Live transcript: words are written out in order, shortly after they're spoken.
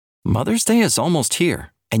Mother's Day is almost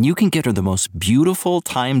here, and you can get her the most beautiful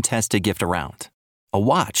time-tested gift around. A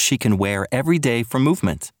watch she can wear every day from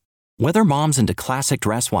Movement. Whether mom's into classic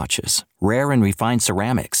dress watches, rare and refined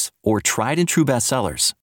ceramics, or tried and true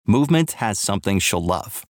bestsellers, Movement has something she'll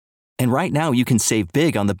love. And right now you can save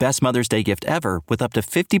big on the best Mother's Day gift ever with up to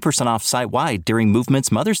 50% off site-wide during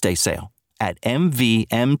Movement's Mother's Day sale at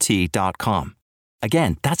MVMT.com.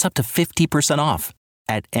 Again, that's up to 50% off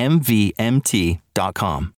at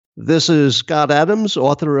MVMT.com. This is Scott Adams,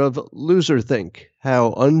 author of Loserthink,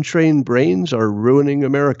 How Untrained Brains Are Ruining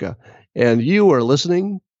America. And you are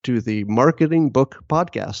listening to the Marketing Book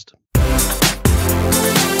Podcast.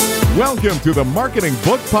 Welcome to the Marketing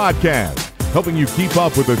Book Podcast, helping you keep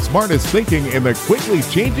up with the smartest thinking in the quickly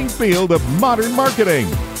changing field of modern marketing.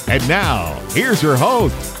 And now, here's your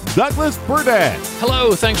host, Douglas Burdett.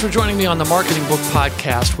 Hello, thanks for joining me on the Marketing Book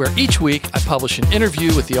Podcast, where each week I publish an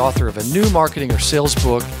interview with the author of a new marketing or sales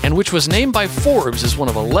book, and which was named by Forbes as one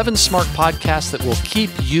of 11 smart podcasts that will keep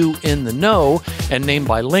you in the know, and named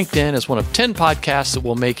by LinkedIn as one of 10 podcasts that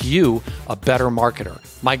will make you a better marketer.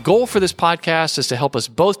 My goal for this podcast is to help us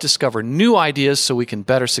both discover new ideas so we can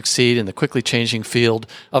better succeed in the quickly changing field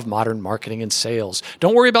of modern marketing and sales.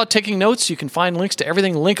 Don't worry about taking notes. You can find links to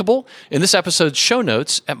everything linkable in this episode's show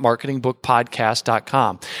notes at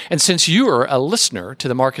marketingbookpodcast.com. And since you are a listener to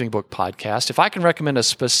the Marketing Book Podcast, if I can recommend a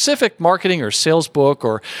specific marketing or sales book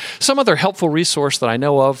or some other helpful resource that I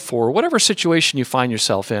know of for whatever situation you find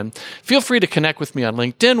yourself in, feel free to connect with me on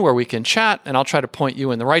LinkedIn where we can chat, and I'll try to point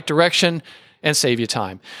you in the right direction and save you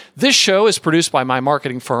time. This show is produced by my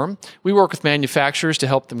marketing firm. We work with manufacturers to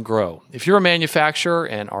help them grow. If you're a manufacturer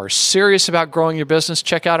and are serious about growing your business,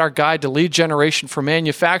 check out our guide to lead generation for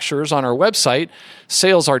manufacturers on our website,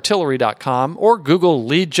 salesartillery.com, or Google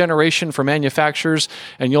lead generation for manufacturers,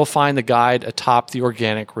 and you'll find the guide atop the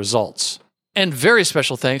organic results. And very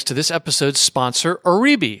special thanks to this episode's sponsor,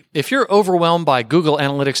 Oribi. If you're overwhelmed by Google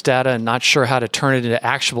Analytics data and not sure how to turn it into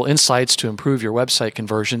actionable insights to improve your website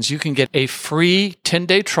conversions, you can get a free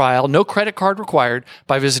 10-day trial, no credit card required,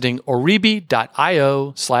 by visiting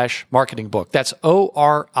oribi.io/marketingbook. That's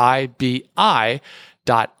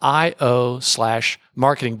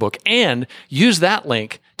ORIBI.io/marketingbook. And use that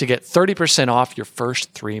link to get 30% off your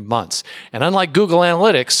first 3 months. And unlike Google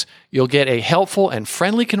Analytics, you'll get a helpful and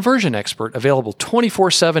friendly conversion expert available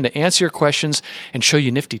 24/7 to answer your questions and show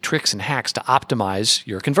you nifty tricks and hacks to optimize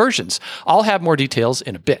your conversions. I'll have more details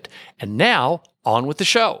in a bit. And now, on with the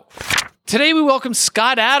show. Today, we welcome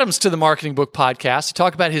Scott Adams to the Marketing Book Podcast to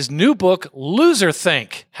talk about his new book,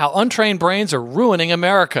 Loserthink, How Untrained Brains Are Ruining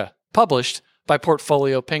America, published by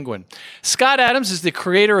Portfolio Penguin. Scott Adams is the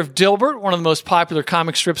creator of Dilbert, one of the most popular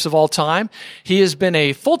comic strips of all time. He has been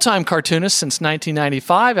a full-time cartoonist since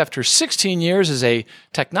 1995 after 16 years as a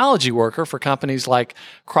technology worker for companies like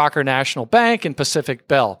Crocker National Bank and Pacific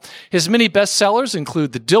Bell. His many bestsellers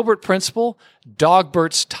include The Dilbert Principle,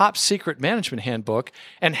 Dogbert's Top Secret Management Handbook,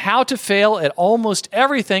 and How to Fail at Almost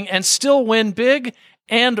Everything and Still Win Big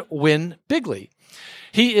and Win Bigly.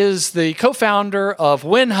 He is the co-founder of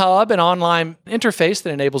WinHub, an online interface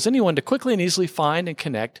that enables anyone to quickly and easily find and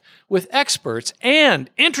connect with experts. And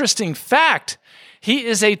interesting fact, he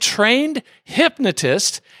is a trained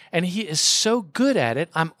hypnotist, and he is so good at it,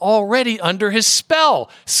 I'm already under his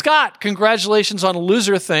spell. Scott, congratulations on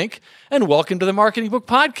Loserthink, and welcome to the Marketing Book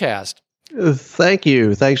Podcast. Thank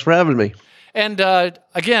you. Thanks for having me. And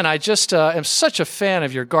again, I just am such a fan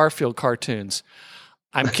of your Garfield cartoons.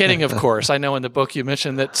 I'm kidding, of course. I know in the book you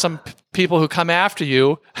mentioned that some people who come after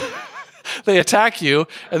you, they attack you,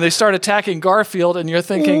 and they start attacking Garfield, and you're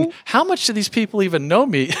thinking, how much do these people even know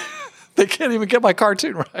me? They can't even get my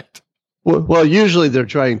cartoon right. Well, usually they're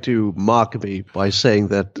trying to mock me by saying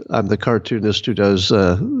that I'm the cartoonist who does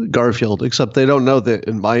Garfield, except they don't know that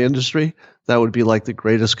in my industry, that would be like the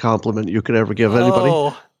greatest compliment you could ever give anybody.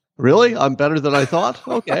 Oh. Really? I'm better than I thought?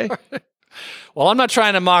 Okay. Well, I'm not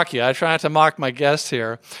trying to mock you. I try not to mock my guest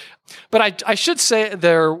here. But I should say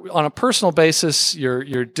they're, on a personal basis, your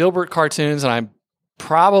Dilbert cartoons, and I'm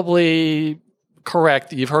probably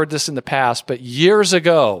correct, you've heard this in the past, but years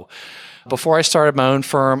ago, before I started my own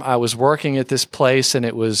firm, I was working at this place, and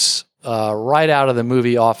it was right out of the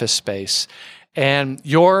movie Office Space. And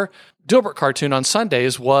your Dilbert cartoon on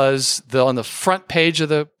Sundays was on the front page of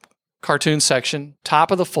the cartoon section,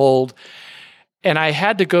 top of the fold. And I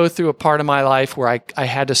had to go through a part of my life where I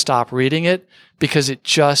had to stop reading it because it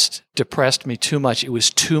just depressed me too much. It was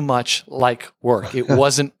too much like work. It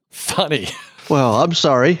wasn't funny. Well, I'm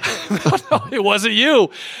sorry. No, it wasn't you.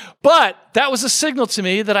 But that was a signal to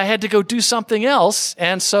me that I had to go do something else.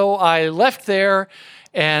 And so I left there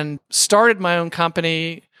and started my own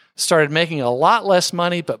company started making a lot less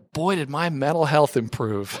money, but boy, did my mental health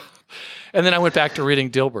improve. And then I went back to reading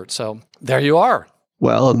Dilbert. So there you are.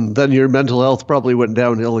 Well, and then your mental health probably went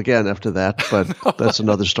downhill again after that, but that's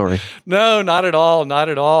another story. No, not at all. Not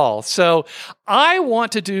at all. So I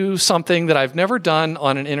want to do something that I've never done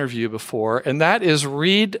on an interview before, and that is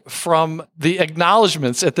read from the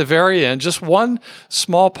acknowledgments at the very end, just one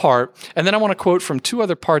small part. And then I want to quote from two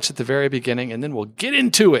other parts at the very beginning, and then we'll get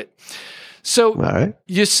into it. So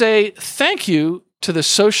You say, thank you to the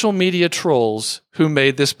social media trolls who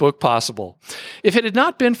made this book possible. If it had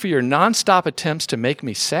not been for your nonstop attempts to make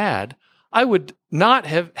me sad, I would not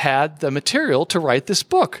have had the material to write this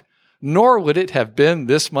book, nor would it have been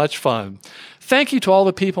this much fun. Thank you to all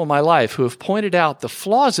the people in my life who have pointed out the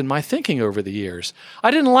flaws in my thinking over the years.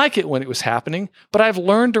 I didn't like it when it was happening, but I've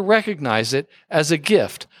learned to recognize it as a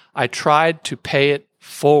gift. I tried to pay it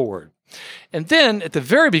forward. And then at the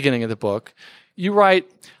very beginning of the book, you write,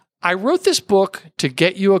 I wrote this book to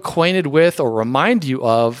get you acquainted with or remind you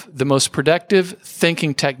of the most productive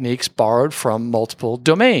thinking techniques borrowed from multiple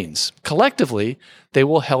domains. Collectively, they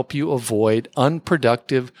will help you avoid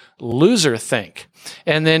unproductive loserthink.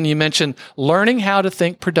 And then you mentioned learning how to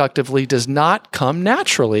think productively does not come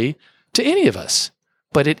naturally to any of us,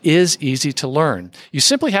 but it is easy to learn. You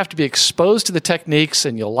simply have to be exposed to the techniques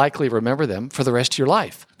and you'll likely remember them for the rest of your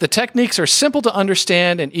life. The techniques are simple to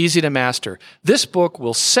understand and easy to master. This book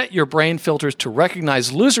will set your brain filters to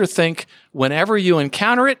recognize loserthink whenever you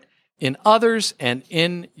encounter it in others and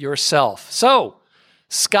in yourself. So,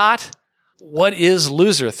 Scott, what is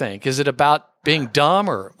loserthink? Is it about being dumb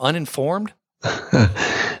or uninformed?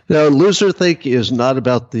 Now, loserthink is not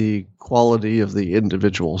about the quality of the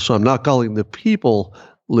individual. So I'm not calling the people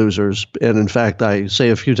losers. And in fact, I say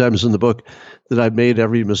a few times in the book that I've made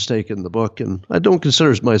every mistake in the book, and I don't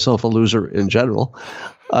consider myself a loser in general.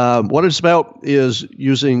 What it's about is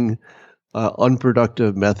using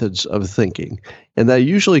unproductive methods of thinking. And that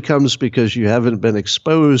usually comes because you haven't been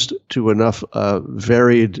exposed to enough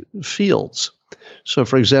varied fields. So,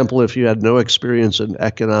 for example, if you had no experience in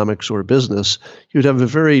economics or business, you'd have a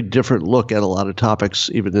very different look at a lot of topics,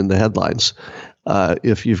 even in the headlines.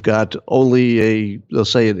 If you've got only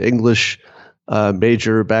let's say, an English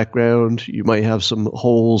major background, you might have some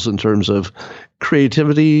holes in terms of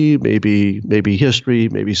creativity, maybe history,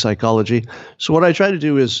 maybe psychology. So what I try to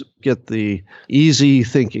do is get the easy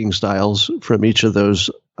thinking styles from each of those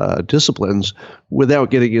disciplines without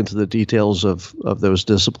getting into the details of those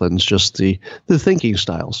disciplines, just the thinking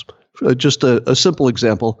styles. Just a simple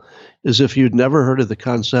example is if you'd never heard of the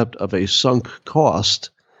concept of a sunk cost,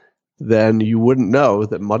 then you wouldn't know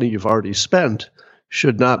that money you've already spent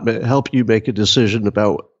should not help you make a decision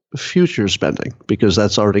about future spending, because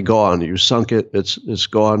that's already gone. You sunk it, it's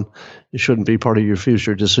gone. It shouldn't be part of your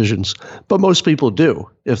future decisions. But most people do.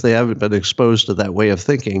 If they haven't been exposed to that way of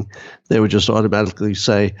thinking, they would just automatically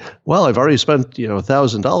say, well, I've already spent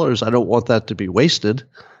 $1,000. I don't want that to be wasted.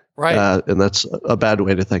 Right. And that's a bad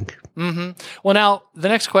way to think. Mm-hmm. Well, now, the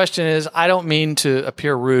next question is, I don't mean to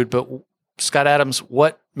appear rude, but Scott Adams,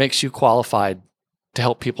 what makes you qualified to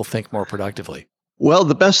help people think more productively? Well,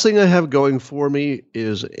 the best thing I have going for me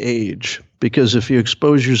is age, because if you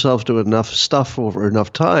expose yourself to enough stuff over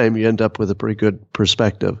enough time, you end up with a pretty good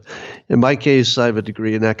perspective. In my case, I have a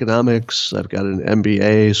degree in economics. I've got an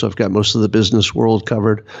MBA, so I've got most of the business world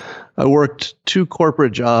covered. I worked 2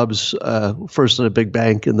 corporate jobs, first at a big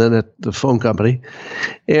bank and then at the phone company.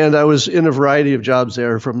 And I was in a variety of jobs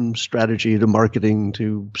there, from strategy to marketing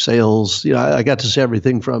to sales. I got to see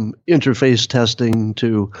everything from interface testing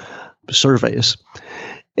to surveys.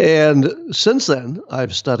 And since then,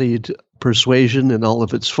 I've studied persuasion in all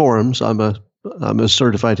of its forms. I'm a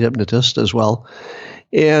certified hypnotist as well.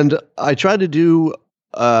 And I try to do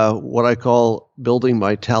what I call building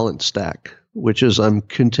my talent stack, which is I'm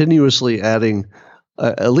continuously adding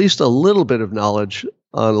at least a little bit of knowledge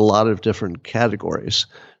on a lot of different categories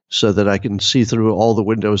so that I can see through all the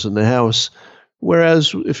windows in the house.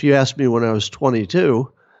 Whereas if you asked me when I was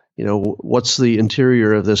 22, what's the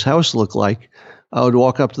interior of this house look like? I would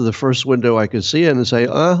walk up to the first window I could see in and say,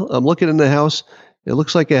 I'm looking in the house. It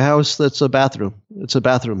looks like a house that's a bathroom. It's a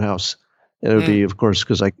bathroom house. And it would be, of course,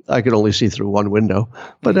 because I could only see through one window.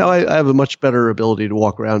 But now I have a much better ability to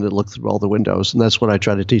walk around and look through all the windows. And that's what I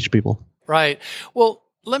try to teach people. Right. Well,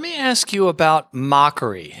 let me ask you about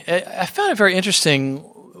mockery. I found it very interesting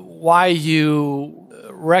why you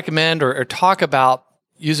recommend or talk about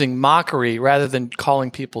using mockery rather than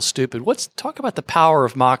calling people stupid. Talk about the power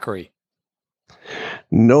of mockery.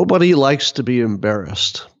 Nobody likes to be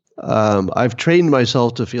embarrassed. I've trained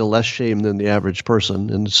myself to feel less shame than the average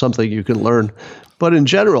person, and it's something you can learn. But in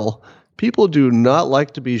general, People do not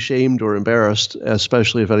like to be shamed or embarrassed,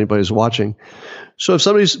 especially if anybody's watching. So if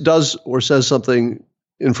somebody does or says something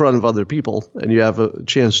in front of other people and you have a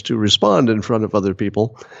chance to respond in front of other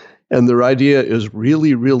people, and their idea is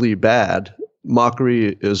really, really bad,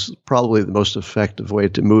 mockery is probably the most effective way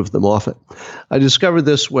to move them off it. I discovered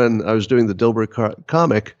this when I was doing the Dilbert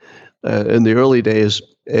comic in the early days,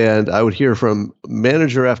 and I would hear from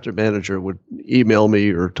manager after manager would email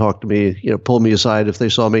me or talk to me, pull me aside if they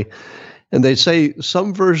saw me, and they'd say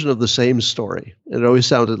some version of the same story. It always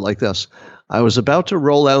sounded like this. I was about to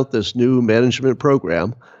roll out this new management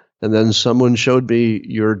program, and then someone showed me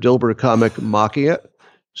your Dilbert comic mocking it,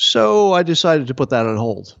 so I decided to put that on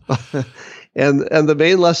hold. And the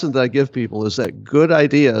main lesson that I give people is that good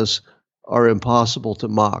ideas are impossible to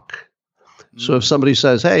mock. So if somebody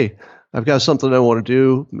says, hey, I've got something I want to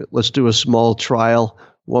do, let's do a small trial,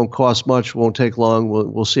 won't cost much, won't take long,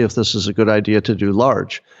 we'll see if this is a good idea to do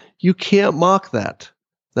large. You can't mock that.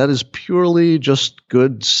 That is purely just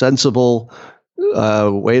good, sensible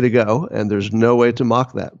way to go, and there's no way to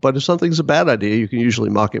mock that. But if something's a bad idea, you can usually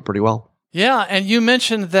mock it pretty well. Yeah, and you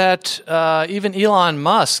mentioned that even Elon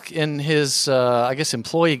Musk in his,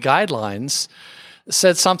 employee guidelines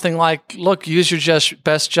said something like, look, use your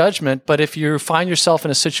best judgment, but if you find yourself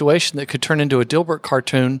in a situation that could turn into a Dilbert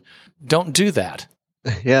cartoon, don't do that.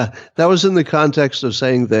 Yeah, that was in the context of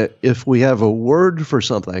saying that if we have a word for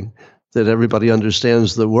something, that everybody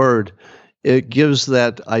understands the word, it gives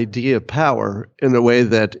that idea power in a way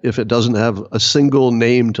that if it doesn't have a single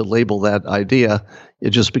name to label that idea,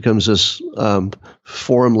 it just becomes this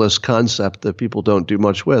formless concept that people don't do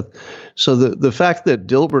much with. So the fact that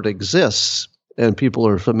Dilbert exists and people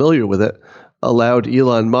are familiar with it allowed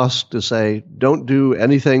Elon Musk to say, don't do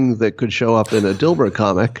anything that could show up in a Dilbert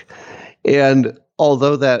comic. And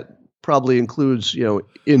although that probably includes,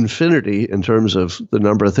 infinity in terms of the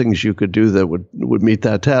number of things you could do that would meet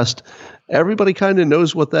that test, everybody kind of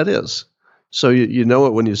knows what that is. So you know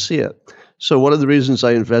it when you see it. So one of the reasons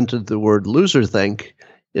I invented the word Loserthink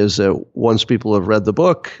is that once people have read the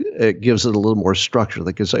book, it gives it a little more structure.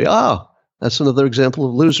 They can say, that's another example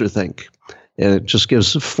of Loserthink. And it just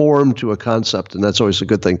gives form to a concept, and that's always a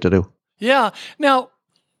good thing to do. Yeah. Now,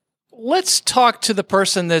 let's talk to the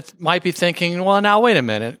person that might be thinking, well, now, wait a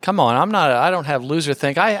minute. Come on. I don't have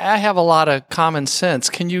Loserthink. I have a lot of common sense.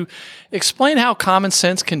 Can you explain how common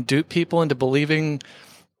sense can dupe people into believing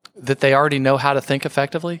that they already know how to think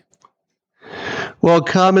effectively? Well,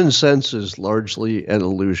 common sense is largely an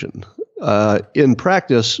illusion. In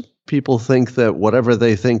practice, people think that whatever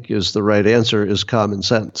they think is the right answer is common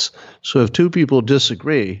sense. So if two people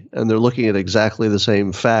disagree and they're looking at exactly the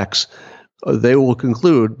same facts, they will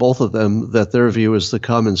conclude, both of them, that their view is the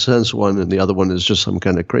common sense one and the other one is just some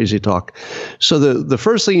kind of crazy talk. So the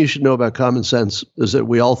first thing you should know about common sense is that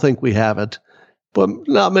we all think we have it, but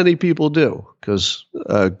not many people do, because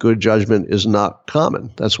good judgment is not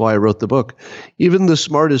common. That's why I wrote the book. Even the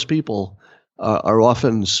smartest people are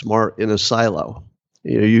often smart in a silo.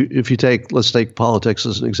 Let's take politics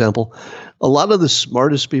as an example. A lot of the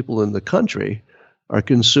smartest people in the country are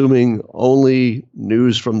consuming only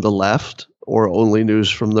news from the left or only news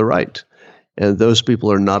from the right. And those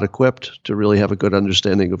people are not equipped to really have a good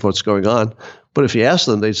understanding of what's going on. But if you ask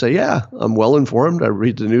them, they say, yeah, I'm well informed. I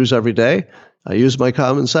read the news every day. I use my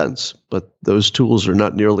common sense. But those tools are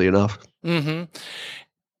not nearly enough. Mm-hmm.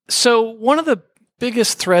 So one of the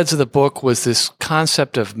biggest threads of the book was this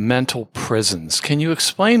concept of mental prisons. Can you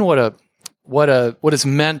explain what is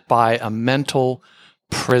meant by a mental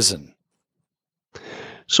prison?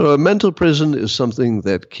 So a mental prison is something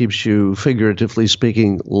that keeps you, figuratively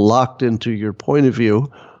speaking, locked into your point of view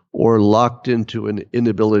or locked into an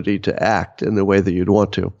inability to act in the way that you'd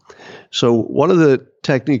want to. So one of the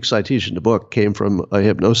techniques I teach in the book came from a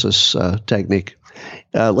hypnosis technique.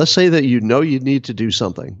 Let's say that you need to do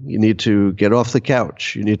something. You need to get off the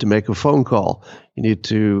couch. You need to make a phone call. You need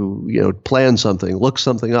to plan something, look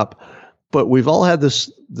something up. But we've all had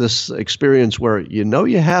this experience where you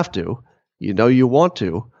have to, you want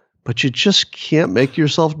to, but you just can't make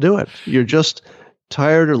yourself do it. You're just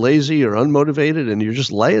tired or lazy or unmotivated, and you're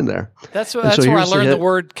just laying there. That's where I learned the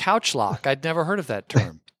word couch lock. I'd never heard of that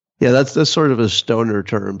term. Yeah, that's sort of a stoner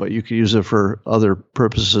term, but you could use it for other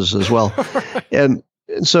purposes as well. And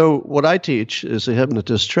so what I teach is a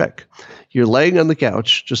hypnotist trick. You're laying on the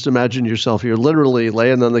couch. Just imagine yourself. You're literally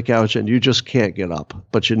laying on the couch and you just can't get up,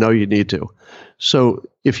 but you know you need to. So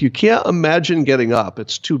if you can't imagine getting up,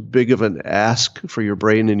 it's too big of an ask for your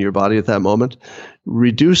brain and your body at that moment.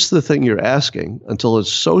 Reduce the thing you're asking until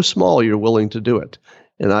it's so small you're willing to do it.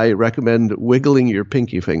 And I recommend wiggling your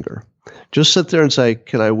pinky finger. Just sit there and say,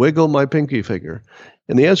 can I wiggle my pinky finger?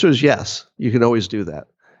 And the answer is yes, you can always do that.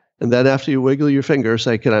 And then after you wiggle your finger,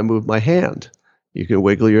 say, can I move my hand? You can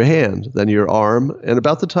wiggle your hand, then your arm. And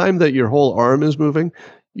about the time that your whole arm is moving,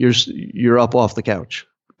 you're up off the couch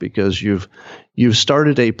because you've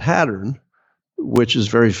started a pattern which is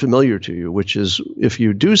very familiar to you, which is if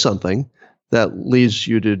you do something, that leads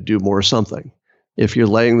you to do more something. If you're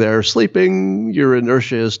laying there sleeping, your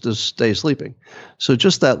inertia is to stay sleeping. So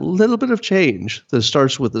just that little bit of change that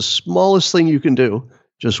starts with the smallest thing you can do,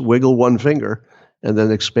 just wiggle one finger and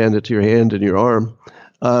then expand it to your hand and your arm,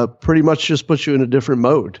 pretty much just puts you in a different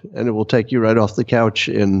mode, and it will take you right off the couch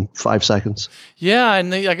in 5 seconds. Yeah,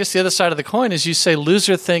 and I guess the other side of the coin is you say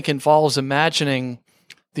Loserthink involves imagining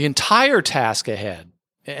the entire task ahead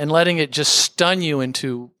and letting it just stun you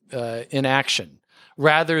into inaction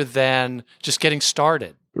rather than just getting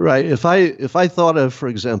started. Right. If I thought of, for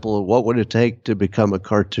example, what would it take to become a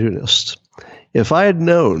cartoonist, if I had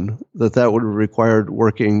known that that would have required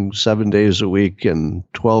working 7 days a week and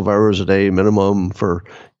 12 hours a day minimum for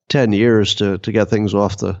 10 years to get things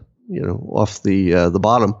off the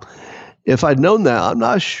bottom, if I'd known that, I'm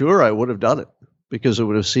not sure I would have done it because it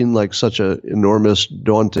would have seemed like such an enormous,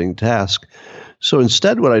 daunting task. So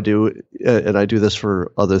instead what I do, and I do this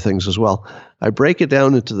for other things as well, I break it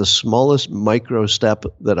down into the smallest micro step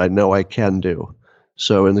that I know I can do.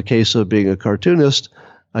 So in the case of being a cartoonist,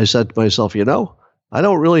 I said to myself, I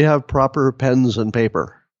don't really have proper pens and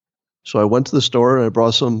paper. So I went to the store and I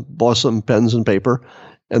bought some pens and paper,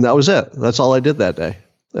 and that was it. That's all I did that day.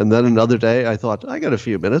 And then another day I thought, I got a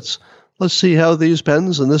few minutes. Let's see how these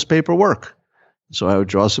pens and this paper work. So I would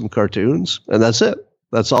draw some cartoons, and that's it.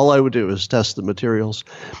 That's all I would do is test the materials.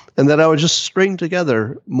 And then I would just string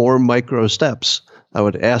together more micro steps. I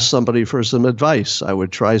would ask somebody for some advice. I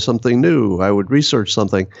would try something new. I would research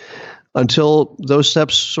something until those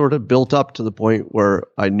steps sort of built up to the point where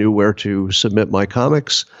I knew where to submit my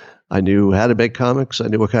comics. I knew how to make comics. I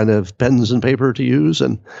knew what kind of pens and paper to use.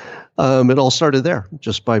 And it all started there,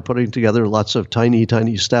 just by putting together lots of tiny,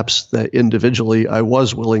 tiny steps that individually I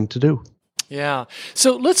was willing to do. Yeah.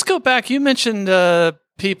 So let's go back. You mentioned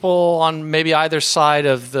people on maybe either side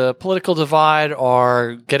of the political divide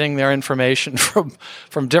are getting their information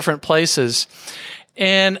from different places.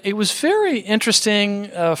 And it was very interesting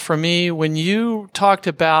for me when you talked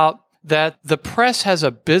about that the press has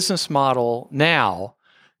a business model now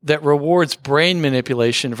that rewards brain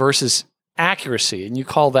manipulation versus accuracy, and you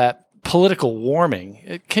call that political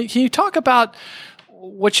warming. Can you talk about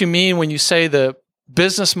what you mean when you say the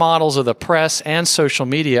business models of the press and social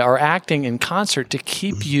media are acting in concert to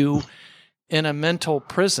keep you in a mental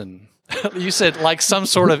prison? You said like some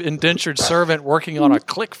sort of indentured servant working on a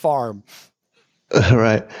click farm.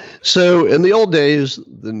 Right. So in the old days,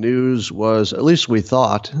 the news was, at least we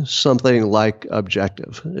thought, something like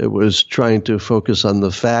objective. It was trying to focus on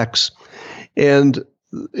the facts. And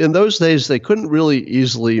in those days, they couldn't really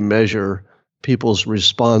easily measure people's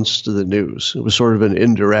response to the news. It was sort of an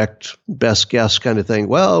indirect best guess kind of thing.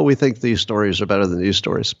 Well, we think these stories are better than these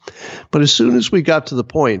stories. But as soon as we got to the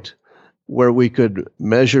point where we could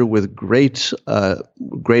measure with great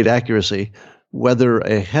accuracy whether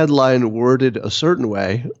a headline worded a certain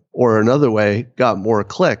way or another way got more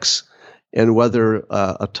clicks, and whether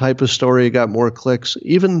a type of story got more clicks,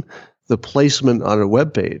 even the placement on a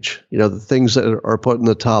web page, the things that are put in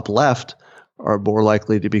the top left are more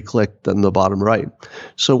likely to be clicked than the bottom right.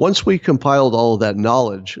 So once we compiled all of that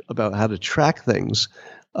knowledge about how to track things,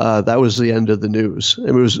 that was the end of the news.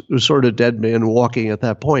 It was sort of dead man walking at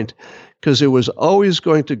that point, because it was always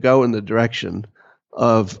going to go in the direction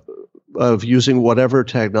of using whatever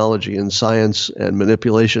technology and science and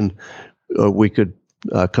manipulation we could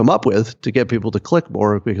come up with to get people to click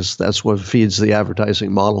more, because that's what feeds the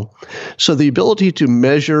advertising model. So the ability to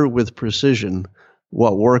measure with precision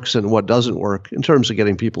what works and what doesn't work in terms of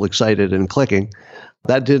getting people excited and clicking,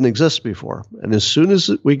 that didn't exist before. And as soon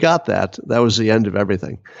as we got that, that was the end of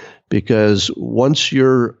everything. Because once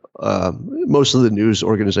you're most of the news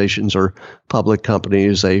organizations are public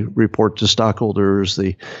companies. They report to stockholders.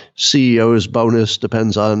 The CEO's bonus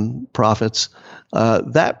depends on profits.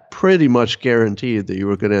 That pretty much guaranteed that you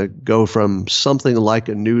were going to go from something like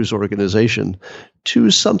a news organization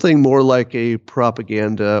to something more like a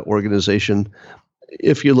propaganda organization,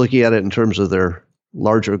 if you're looking at it in terms of their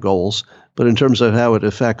larger goals. But in terms of how it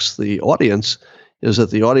affects the audience, is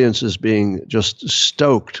that the audience is being just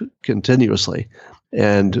stoked continuously.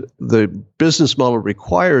 And the business model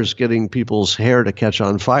requires getting people's hair to catch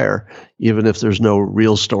on fire, even if there's no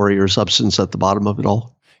real story or substance at the bottom of it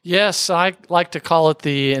all. Yes, I like to call it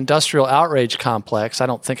the industrial outrage complex. I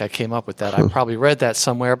don't think I came up with that. I probably read that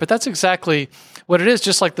somewhere, but that's exactly what it is.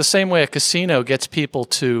 Just like the same way a casino gets people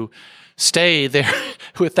to stay there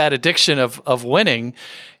with that addiction of winning.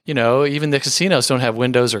 Even the casinos don't have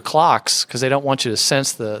windows or clocks because they don't want you to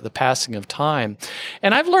sense the passing of time.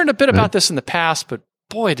 And I've learned a bit about this in the past, but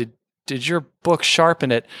boy, did your book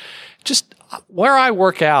sharpen it. Just where I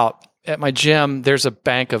work out at my gym, there's a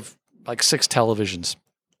bank of like 6 televisions.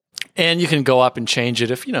 And you can go up and change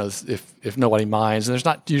it if nobody minds. And there's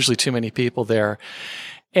not usually too many people there.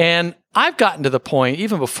 And I've gotten to the point,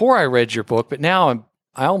 even before I read your book, but now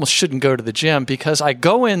I almost shouldn't go to the gym because I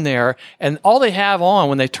go in there and all they have on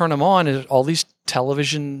when they turn them on is all these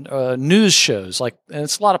television news shows, and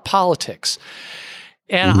it's a lot of politics.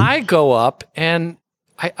 And I go up and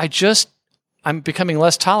I'm becoming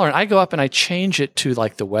less tolerant. I go up and I change it to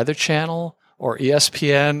like the Weather Channel or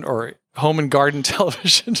ESPN or Home and Garden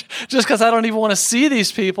Television, just because I don't even want to see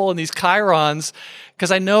these people and these chyrons,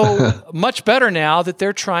 because I know much better now that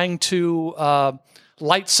they're trying to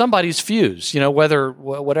light somebody's fuse,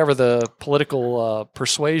 whatever the political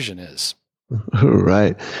persuasion is.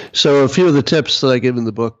 Right. So a few of the tips that I give in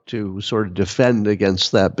the book to sort of defend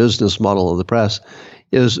against that business model of the press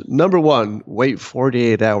is, number one, wait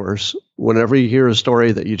 48 hours whenever you hear a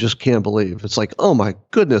story that you just can't believe. It's like, oh my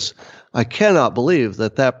goodness, I cannot believe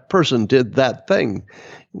that person did that thing.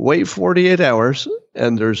 Wait 48 hours,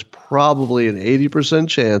 and there's probably an 80%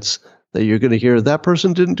 chance that you're going to hear that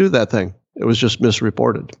person didn't do that thing. It was just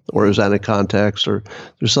misreported, or it was out of context, or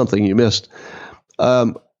there's something you missed.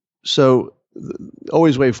 So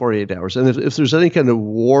always wait 48 hours. And if there's any kind of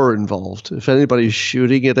war involved, if anybody's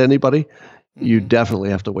shooting at anybody, you definitely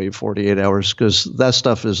have to wait 48 hours, because that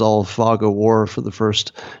stuff is all fog of war for the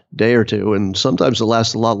first day or two, and sometimes it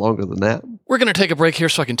lasts a lot longer than that. We're going to take a break here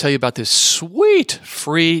so I can tell you about this sweet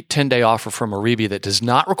free 10-day offer from Aribi that does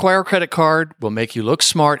not require a credit card, will make you look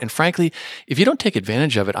smart, and frankly, if you don't take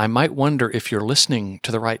advantage of it, I might wonder if you're listening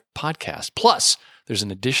to the right podcast. Plus, there's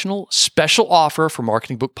an additional special offer for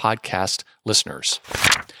Marketing Book Podcast listeners.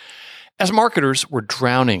 As marketers, we're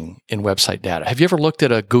drowning in website data. Have you ever looked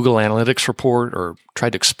at a Google Analytics report or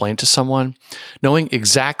tried to explain to someone? Knowing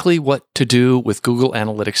exactly what to do with Google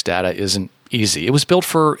Analytics data isn't easy. It was built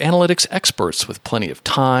for analytics experts with plenty of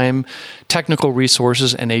time, technical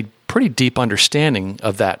resources, and a pretty deep understanding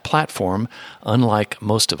of that platform, unlike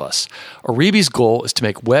most of us. Aribi's goal is to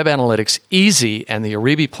make web analytics easy, and the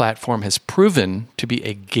Aribi platform has proven to be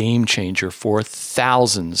a game changer for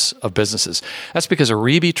thousands of businesses. That's because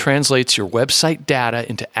Aribi translates your website data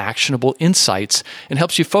into actionable insights and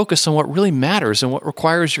helps you focus on what really matters and what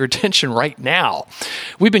requires your attention right now.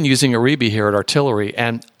 We've been using Aribi here at Artillery,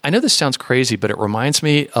 and I know this sounds crazy, but it reminds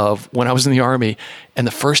me of when I was in the Army and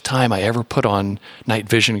the first time I ever put on night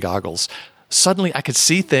vision goggles. Suddenly I could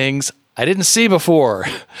see things I didn't see before.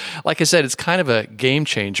 Like I said, it's kind of a game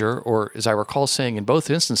changer, or as I recall saying in both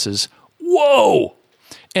instances, whoa!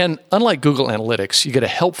 And unlike Google Analytics, you get a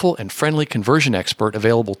helpful and friendly conversion expert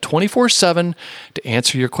available 24/7 to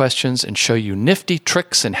answer your questions and show you nifty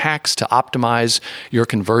tricks and hacks to optimize your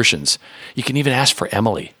conversions. You can even ask for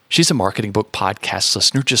Emily. She's a Marketing Book Podcast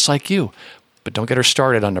listener just like you. But don't get her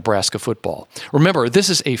started on Nebraska football. Remember,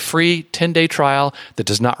 this is a free 10-day trial that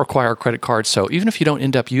does not require a credit card, so even if you don't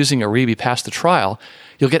end up using Aribi past the trial,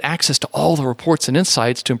 you'll get access to all the reports and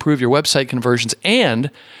insights to improve your website conversions,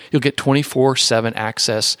 and you'll get 24/7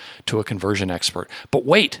 access to a conversion expert. But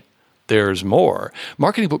wait, there's more.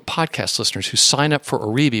 Marketing Book Podcast listeners who sign up for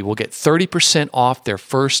Aribi will get 30% off their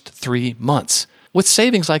first 3 months. With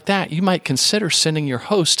savings like that, you might consider sending your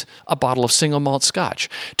host a bottle of single malt scotch.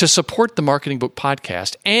 To support the Marketing Book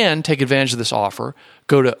Podcast and take advantage of this offer,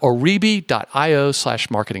 go to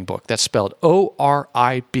oribi.io/marketingbook. That's spelled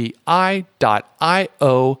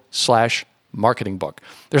ORIBI.io/marketingbook.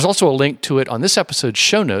 There's also a link to it on this episode's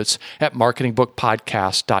show notes at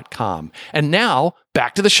marketingbookpodcast.com. And now,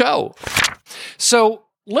 back to the show. So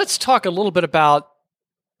let's talk a little bit about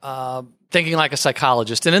thinking like a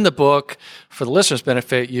psychologist. And in the book, for the listener's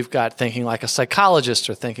benefit, you've got thinking like a psychologist,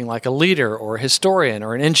 or thinking like a leader, or a historian,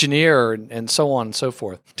 or an engineer, and so on and so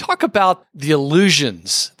forth. Talk about the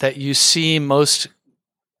illusions that you see most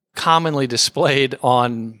commonly displayed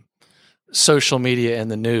on social media and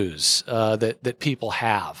the news that people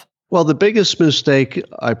have. Well, the biggest mistake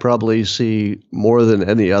I probably see more than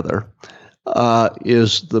any other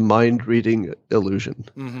is the mind reading illusion.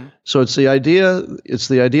 Mm-hmm. So it's the idea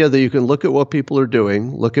that you can look at what people are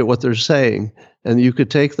doing, look at what they're saying, and you could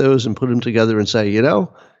take those and put them together and say,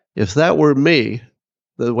 if that were me,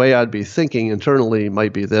 the way I'd be thinking internally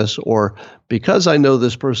might be this, or because I know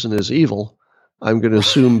this person is evil, I'm going to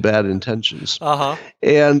assume bad intentions. Uh-huh.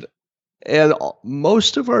 And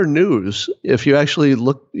most of our news, if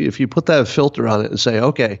you put that filter on it and say,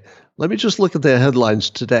 okay, let me just look at the headlines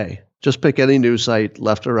today. Just pick any news site,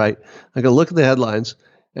 left or right. I'm going to look at the headlines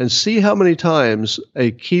and see how many times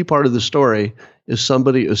a key part of the story is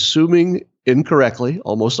somebody assuming incorrectly,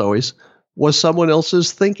 almost always, what someone else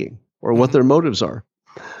is thinking or what their motives are.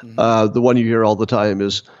 The one you hear all the time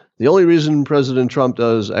is, the only reason President Trump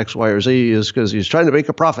does X, Y, or Z is because he's trying to make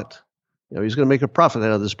a profit. He's going to make a profit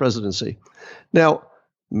out of this presidency. Now,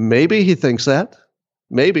 maybe he thinks that,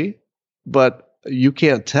 maybe, but you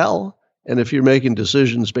can't tell. And if you're making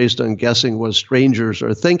decisions based on guessing what strangers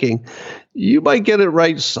are thinking, you might get it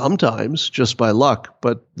right sometimes just by luck,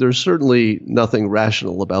 but there's certainly nothing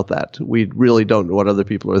rational about that. We really don't know what other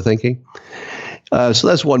people are thinking. So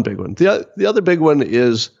that's one big one. The other big one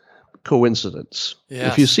is coincidence.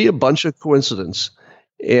 Yes. If you see a bunch of coincidence,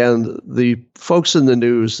 and the folks in the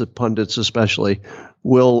news, the pundits especially,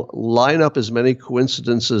 will line up as many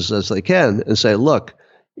coincidences as they can and say, look,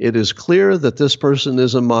 it is clear that this person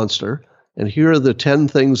is a monster, and here are the 10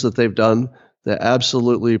 things that they've done that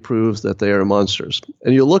absolutely prove that they are monsters.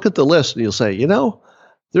 And you'll look at the list and you'll say,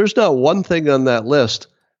 there's not one thing on that list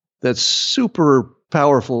that's super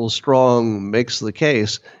powerful, strong, makes the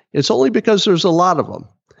case. It's only because there's a lot of them.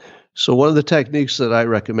 So one of the techniques that I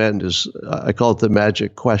recommend is, I call it the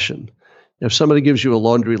magic question. If somebody gives you a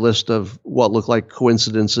laundry list of what look like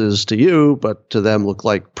coincidences to you, but to them look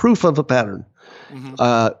like proof of a pattern,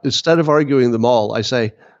 instead of arguing them all, I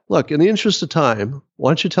say, look, in the interest of time,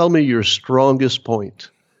 why don't you tell me your strongest point?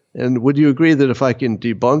 And would you agree that if I can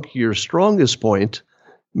debunk your strongest point,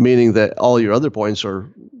 meaning that all your other points are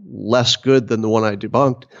less good than the one I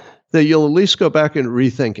debunked, that you'll at least go back and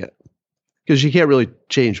rethink it? Because you can't really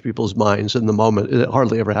change people's minds in the moment. It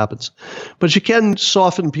hardly ever happens. But you can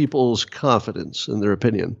soften people's confidence in their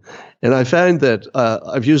opinion. And I find that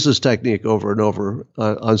I've used this technique over and over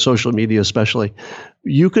on social media especially.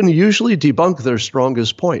 You can usually debunk their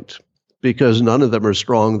strongest point because none of them are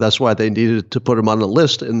strong. That's why they needed to put them on a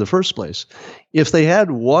list in the first place. If they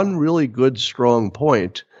had one really good, strong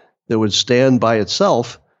point that would stand by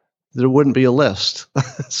itself, there wouldn't be a list.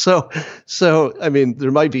 So I mean, there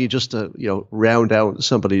might be just to round out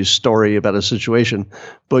somebody's story about a situation,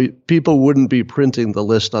 but people wouldn't be printing the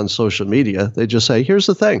list on social media. They just say, here's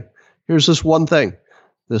the thing. Here's this one thing.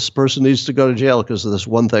 This person needs to go to jail because of this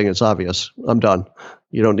one thing. It's obvious. I'm done.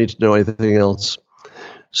 You don't need to know anything else.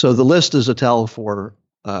 So the list is a tell for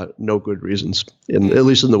no good reasons, at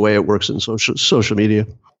least in the way it works in social media.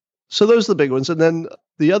 So those are the big ones. And then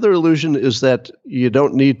the other illusion is that you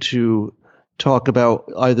don't need to talk about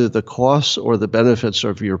either the costs or the benefits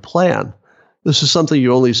of your plan. This is something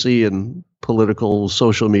you only see in political,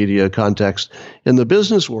 social media context. In the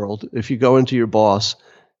business world, if you go into your boss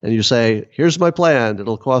and you say, here's my plan,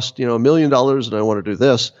 it'll cost $1 million and I want to do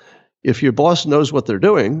this. If your boss knows what they're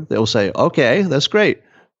doing, they'll say, okay, that's great.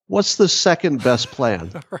 What's the second best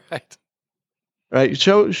plan? Right. Right.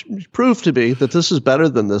 Prove to me that this is better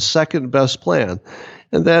than the second best plan.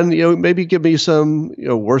 And then, maybe give me some,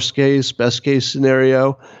 worst case, best case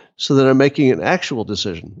scenario so that I'm making an actual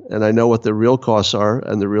decision and I know what the real costs are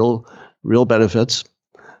and the real benefits.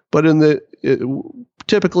 But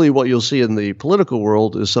typically what you'll see in the political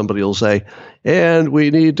world is somebody will say, and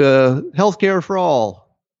we need healthcare for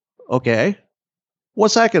all. Okay.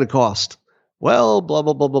 What's that going to cost? Well, blah,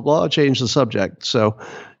 blah, blah, blah, blah, change the subject. So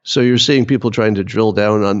you're seeing people trying to drill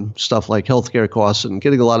down on stuff like healthcare costs and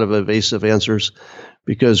getting a lot of evasive answers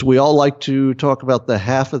because we all like to talk about the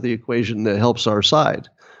half of the equation that helps our side.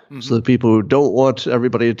 Mm-hmm. So the people who don't want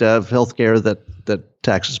everybody to have healthcare that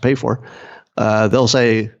taxes pay for, they'll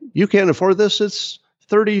say, you can't afford this, it's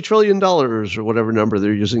 $30 trillion or whatever number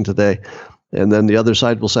they're using today. And then the other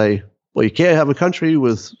side will say, well, you can't have a country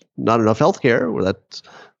with not enough healthcare, or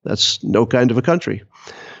that's no kind of a country.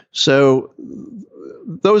 So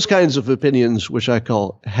those kinds of opinions, which I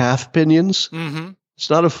call half opinions, it's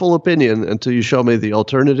not a full opinion until you show me the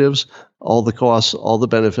alternatives, all the costs, all the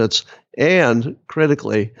benefits, and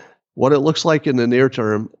critically, what it looks like in the near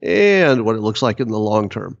term and what it looks like in the long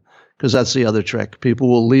term. Because that's the other trick. People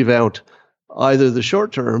will leave out either the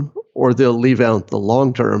short term or they'll leave out the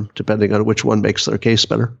long term, depending on which one makes their case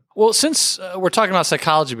better. Well, since we're talking about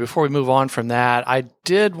psychology, before we move on from that, I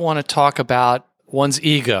did want to talk about one's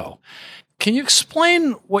ego. Can you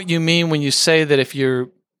explain what you mean when you say that if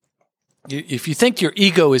you think your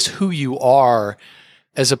ego is who you are,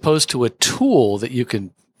 as opposed to a tool that you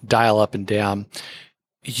can dial up and down,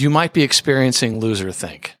 you might be experiencing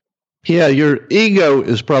loserthink? Yeah, your ego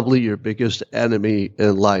is probably your biggest enemy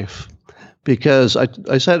in life because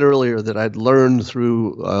I said earlier that I'd learned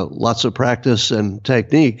through lots of practice and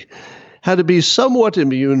technique how to be somewhat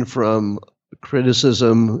immune from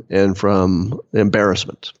criticism and from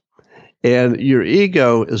embarrassment. And your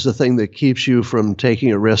ego is the thing that keeps you from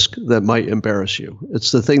taking a risk that might embarrass you.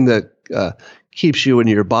 It's the thing that keeps you in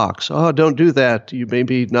your box. Oh, don't do that. You may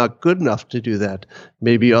be not good enough to do that.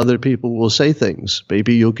 Maybe other people will say things.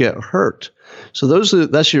 Maybe you'll get hurt. So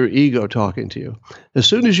that's your ego talking to you. As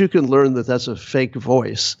soon as you can learn that that's a fake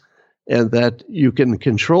voice and that you can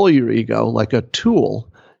control your ego like a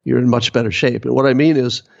tool, you're in much better shape. And what I mean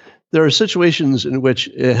is there are situations in which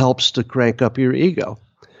it helps to crank up your ego.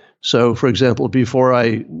 So, for example, before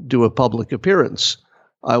I do a public appearance,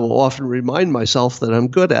 I will often remind myself that I'm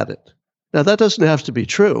good at it. Now, that doesn't have to be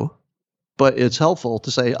true, but it's helpful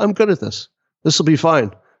to say, I'm good at this. This will be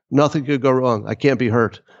fine. Nothing could go wrong. I can't be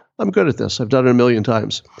hurt. I'm good at this. I've done it a million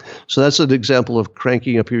times. So that's an example of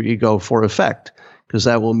cranking up your ego for effect, because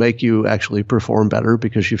that will make you actually perform better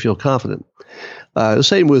because you feel confident. The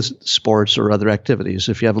same with sports or other activities.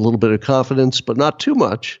 If you have a little bit of confidence, but not too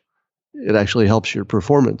much, it actually helps your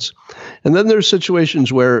performance. And then there's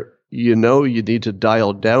situations where you know you need to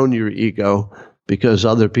dial down your ego because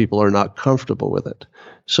other people are not comfortable with it.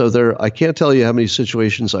 So I can't tell you how many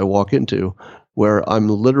situations I walk into where I'm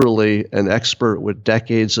literally an expert with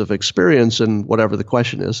decades of experience in whatever the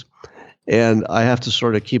question is. And I have to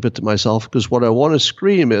sort of keep it to myself because what I want to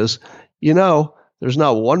scream is, there's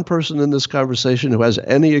not one person in this conversation who has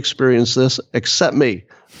any experience this except me.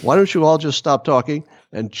 Why don't you all just stop talking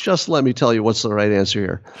and just let me tell you what's the right answer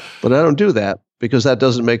here? But I don't do that because that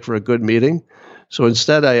doesn't make for a good meeting. So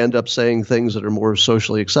instead, I end up saying things that are more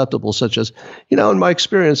socially acceptable, such as, in my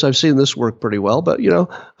experience, I've seen this work pretty well, but,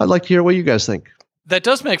 I'd like to hear what you guys think. That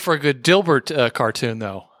does make for a good Dilbert cartoon,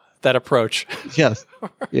 though, that approach.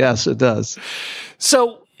 Yes, it does.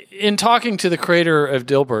 So in talking to the creator of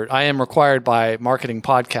Dilbert, I am required by marketing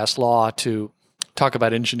podcast law to talk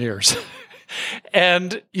about engineers.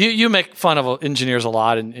 And you make fun of engineers a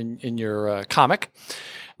lot in your comic.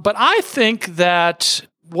 But I think that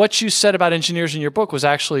what you said about engineers in your book was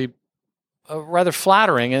actually rather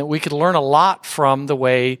flattering, and we could learn a lot from the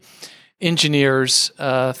way engineers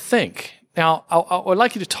think. Now, I would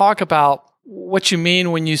like you to talk about what you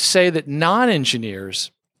mean when you say that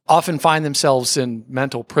non-engineers often find themselves in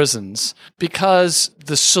mental prisons because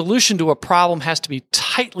the solution to a problem has to be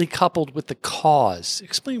tightly coupled with the cause.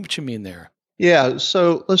 Explain what you mean there. Yeah,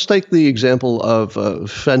 so let's take the example of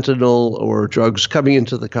fentanyl or drugs coming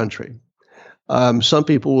into the country. Some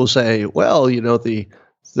people will say, well, the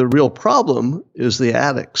real problem is the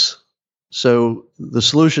addicts. So the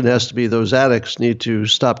solution has to be those addicts need to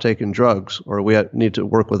stop taking drugs, or we need to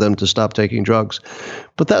work with them to stop taking drugs.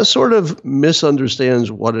 But that sort of misunderstands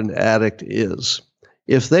what an addict is.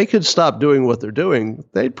 If they could stop doing what they're doing,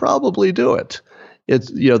 they'd probably do it. It's,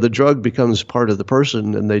 the drug becomes part of the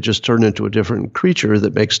person and they just turn into a different creature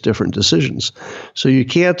that makes different decisions. So you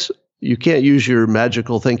can't use your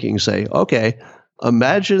magical thinking, say, okay,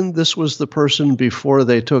 imagine this was the person before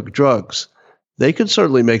they took drugs. They could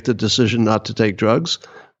certainly make the decision not to take drugs,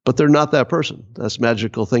 but they're not that person. That's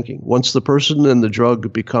magical thinking. Once the person and the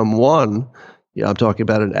drug become one, I'm talking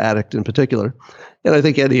about an addict in particular, and I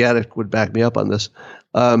think any addict would back me up on this,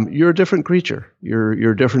 you're a different creature.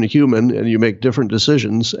 You're a different human, and you make different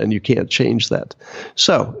decisions, and you can't change that.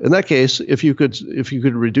 So in that case, if you could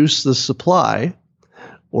reduce the supply,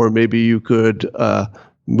 or maybe you could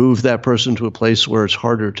move that person to a place where it's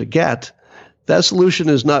harder to get, that solution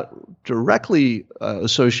is not directly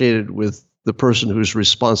associated with the person whose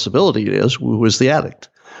responsibility it is, who is the addict,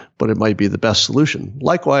 but it might be the best solution.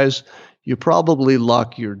 Likewise, you probably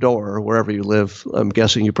lock your door wherever you live. I'm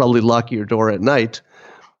guessing you probably lock your door at night,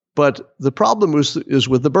 but the problem is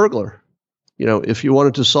with the burglar. If you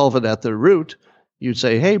wanted to solve it at the root, you'd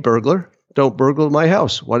say, hey, burglar, don't burgle my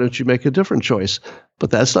house. Why don't you make a different choice? But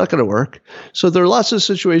that's not going to work. So there are lots of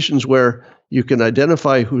situations where you can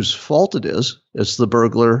identify whose fault it is. It's the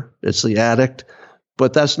burglar, it's the addict,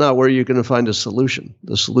 but that's not where you're going to find a solution.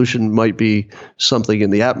 The solution might be something in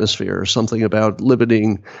the atmosphere, or something about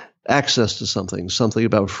limiting access to something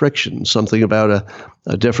about friction, something about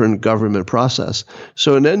a different government process.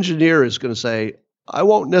 So an engineer is going to say, I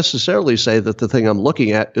won't necessarily say that the thing I'm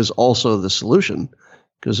looking at is also the solution,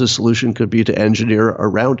 because the solution could be to engineer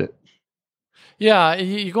around it. Yeah,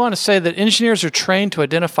 you go on to say that engineers are trained to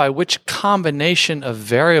identify which combination of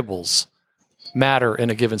variables matter in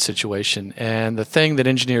a given situation. And the thing that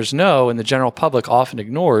engineers know and the general public often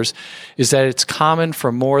ignores is that it's common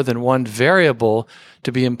for more than one variable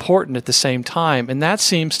to be important at the same time. And that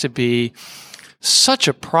seems to be such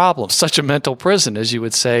a problem, such a mental prison, as you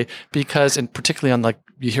would say, because, and particularly on, like,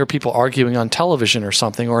 you hear people arguing on television or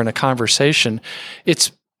something, or in a conversation,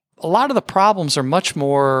 it's a lot of the problems are much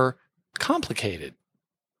more complicated.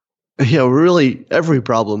 Yeah, really, every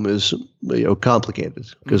problem is complicated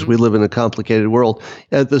because we live in a complicated world.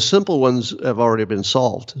 And the simple ones have already been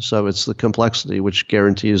solved. So it's the complexity which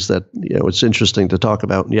guarantees that it's interesting to talk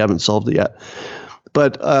about, and you haven't solved it yet.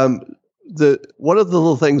 But one of the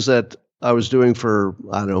little things that I was doing for,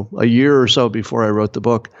 I don't know, a year or so before I wrote the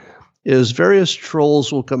book is various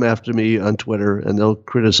trolls will come after me on Twitter and they'll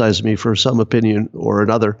criticize me for some opinion or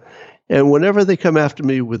another. And whenever they come after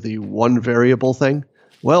me with the one variable thing,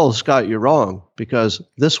 well, Scott, you're wrong because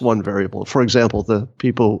this one variable, for example, the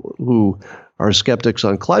people who are skeptics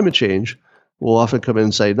on climate change will often come in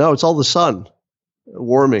and say, no, it's all the sun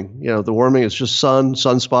warming. The warming is just sun,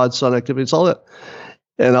 sunspots, sun activity, it's all that.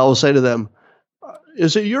 And I will say to them,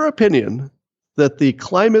 is it your opinion that the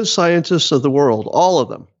climate scientists of the world, all of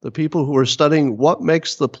them, the people who are studying what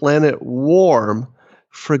makes the planet warm,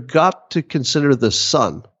 forgot to consider the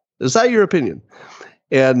sun? Is that your opinion?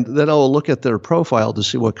 And then I'll look at their profile to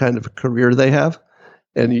see what kind of career they have.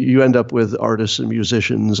 And you end up with artists and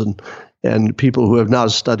musicians and people who have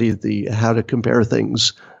not studied the how to compare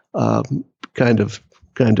things kind of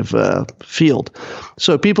field.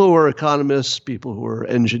 So people who are economists, people who are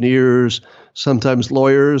engineers, sometimes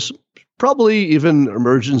lawyers, probably even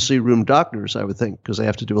emergency room doctors, I would think, because they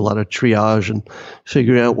have to do a lot of triage and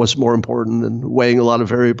figuring out what's more important and weighing a lot of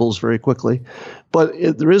variables very quickly. But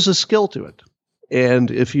there is a skill to it.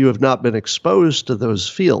 And if you have not been exposed to those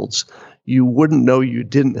fields, you wouldn't know you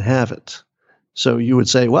didn't have it. So you would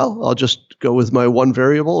say, well, I'll just go with my one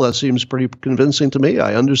variable. That seems pretty convincing to me.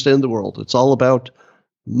 I understand the world. It's all about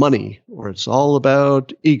money, or it's all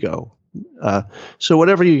about ego. So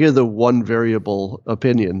whenever you hear the one variable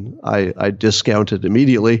opinion, I discount it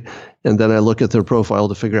immediately. And then I look at their profile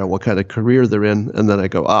to figure out what kind of career they're in. And then I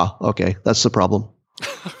go, okay, that's the problem.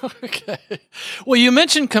 Okay. Well, you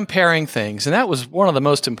mentioned comparing things, and that was one of the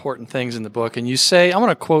most important things in the book. And you say, I want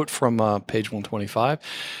to quote from page 125,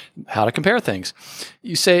 how to compare things.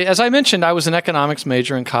 You say, as I mentioned, I was an economics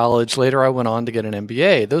major in college. Later, I went on to get an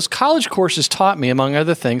MBA. Those college courses taught me, among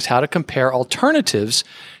other things, how to compare alternatives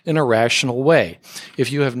in a rational way.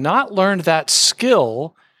 If you have not learned that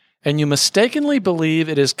skill and you mistakenly believe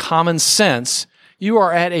it is common sense, you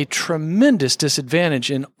are at a tremendous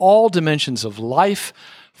disadvantage in all dimensions of life,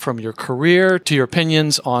 from your career to your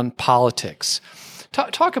opinions on politics.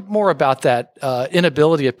 Talk more about that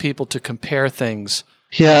inability of people to compare things.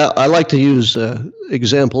 Yeah, I like to use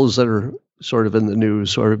examples that are sort of in the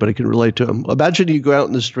news so everybody can relate to them. Imagine you go out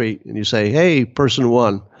in the street and you say, hey, person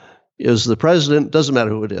one, is the president, doesn't matter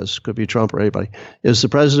who it is, could be Trump or anybody, is the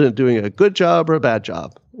president doing a good job or a bad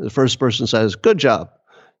job? The first person says, good job.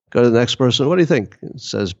 Go to the next person, what do you think? It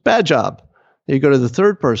says, bad job. You go to the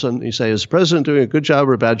third person, and you say, is the president doing a good job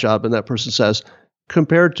or a bad job? And that person says,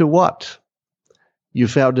 compared to what? You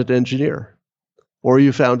found an engineer, or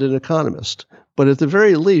you found an economist. But at the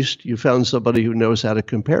very least, you found somebody who knows how to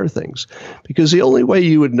compare things. Because the only way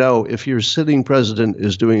you would know if your sitting president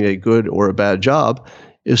is doing a good or a bad job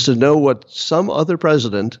is to know what some other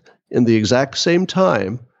president in the exact same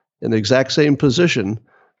time, in the exact same position,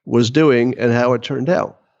 was doing and how it turned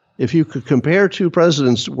out. If you could compare two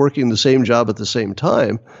presidents working the same job at the same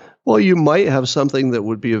time, well, you might have something that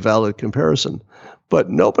would be a valid comparison.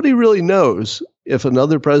 But nobody really knows if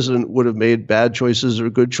another president would have made bad choices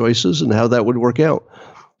or good choices and how that would work out.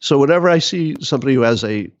 So whenever I see somebody who has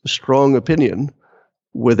a strong opinion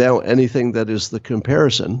without anything that is the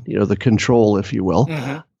comparison, the control, if you will,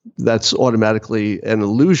 that's automatically an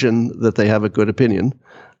illusion that they have a good opinion.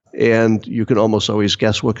 And you can almost always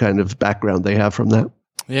guess what kind of background they have from that.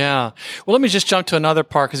 Yeah. Well, let me just jump to another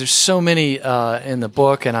part because there's so many in the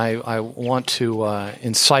book, and I want to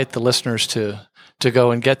incite the listeners to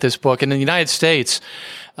go and get this book. And in the United States,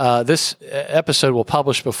 this episode will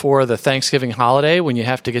publish before the Thanksgiving holiday when you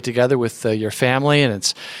have to get together with your family, and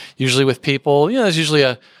it's usually with people. There's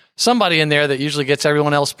usually somebody in there that usually gets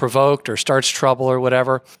everyone else provoked or starts trouble or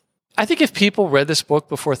whatever. I think if people read this book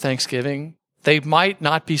before Thanksgiving, they might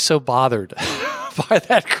not be so bothered by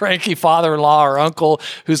that cranky father-in-law or uncle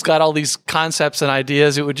who's got all these concepts and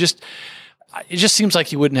ideas. It just seems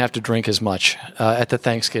like you wouldn't have to drink as much at the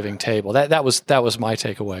Thanksgiving table. That was my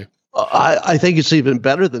takeaway. I think it's even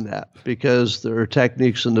better than that because there are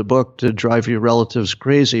techniques in the book to drive your relatives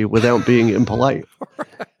crazy without being impolite. Right.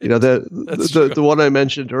 The one I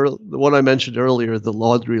mentioned earlier, the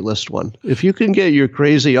laundry list one. If you can get your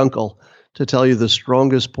crazy uncle to tell you the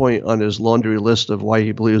strongest point on his laundry list of why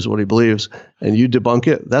he believes what he believes, and you debunk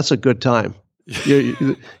it, that's a good time.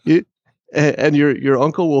 And your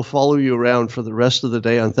uncle will follow you around for the rest of the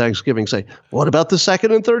day on Thanksgiving. Say, what about the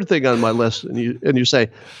second and third thing on my list? And you say,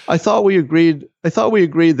 I thought we agreed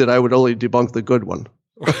that I would only debunk the good one.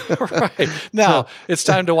 Right. Now it's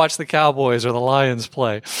time to watch the Cowboys or the Lions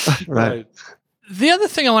play. Right. The other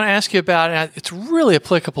thing I want to ask you about, and it's really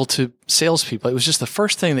applicable to salespeople. It was just the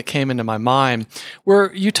first thing that came into my mind,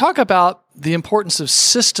 where you talk about the importance of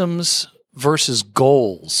systems versus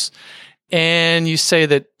goals. And you say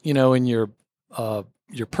that, in your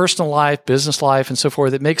personal life, business life, and so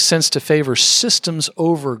forth, it makes sense to favor systems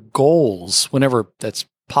over goals whenever that's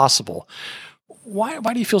possible. Why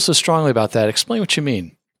do you feel so strongly about that? Explain what you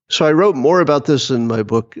mean. So I wrote more about this in my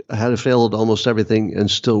book, How to Fail at Almost Everything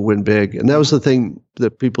and Still Win Big. And that was the thing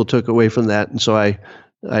that people took away from that. And so I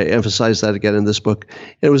emphasized that again in this book.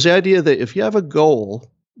 And it was the idea that if you have a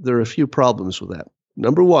goal, there are a few problems with that.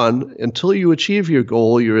 Number one, until you achieve your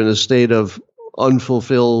goal, you're in a state of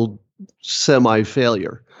unfulfilled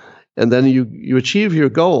semi-failure. And then you achieve your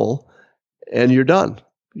goal and you're done.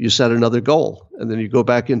 You set another goal and then you go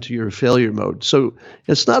back into your failure mode. So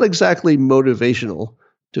it's not exactly motivational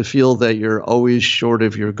to feel that you're always short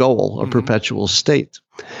of your goal, a perpetual state.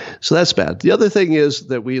 So that's bad. The other thing is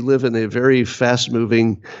that we live in a very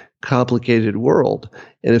fast-moving, complicated world.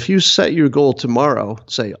 And if you set your goal tomorrow,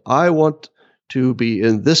 say, I want to be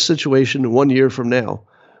in this situation 1 year from now.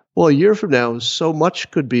 Well, a year from now, so much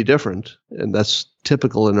could be different, and that's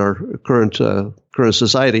typical in our current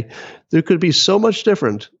society. There could be so much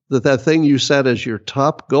different that thing you set as your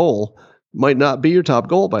top goal might not be your top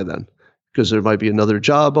goal by then, because there might be another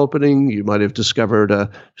job opening. You might have discovered a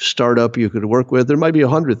startup you could work with. There might be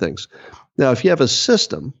 100 things. Now, if you have a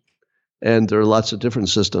system, and there are lots of different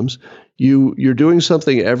systems, you're doing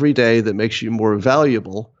something every day that makes you more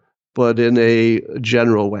valuable, but in a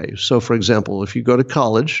general way. So, for example, if you go to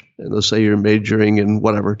college, and let's say you're majoring in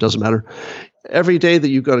whatever, it doesn't matter, every day that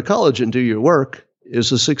you go to college and do your work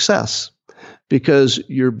is a success because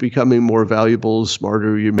you're becoming more valuable,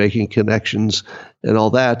 smarter, you're making connections and all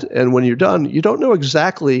that. And when you're done, you don't know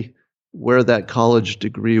exactly where that college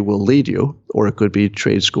degree will lead you, or it could be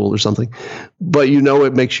trade school or something, but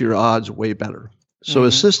it makes your odds way better. So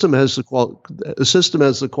a system has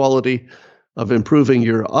the quality of improving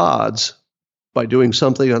your odds by doing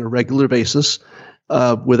something on a regular basis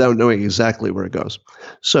without knowing exactly where it goes.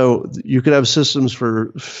 So you could have systems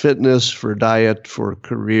for fitness, for diet, for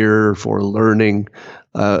career, for learning.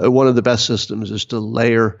 One of the best systems is to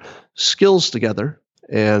layer skills together.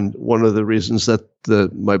 And one of the reasons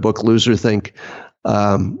that my book, Loserthink,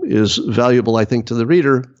 is valuable, I think, to the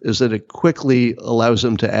reader is that it quickly allows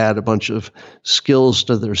them to add a bunch of skills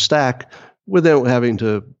to their stack without having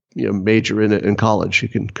to major in it in college. You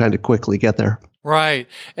can kind of quickly get there. Right.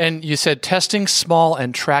 And you said testing small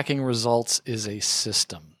and tracking results is a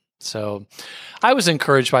system. So I was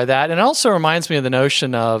encouraged by that. And it also reminds me of the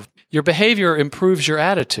notion of your behavior improves your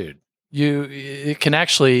attitude. It can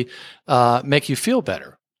actually make you feel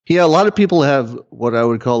better. Yeah, a lot of people have what I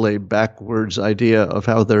would call a backwards idea of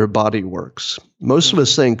how their body works. Most of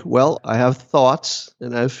us think, well, I have thoughts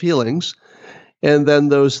and I have feelings, and then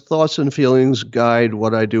those thoughts and feelings guide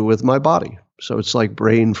what I do with my body. So it's like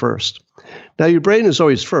brain first. Now, your brain is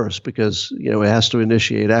always first because, it has to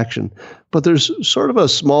initiate action. But there's sort of a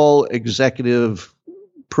small executive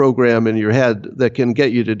program in your head that can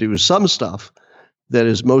get you to do some stuff that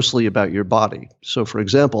is mostly about your body. So, for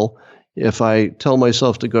example, if I tell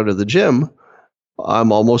myself to go to the gym,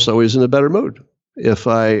 I'm almost always in a better mood. If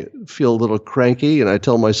I feel a little cranky and I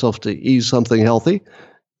tell myself to eat something healthy,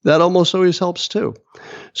 that almost always helps too.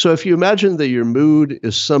 So if you imagine that your mood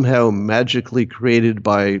is somehow magically created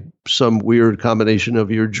by some weird combination of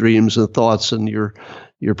your dreams and thoughts and your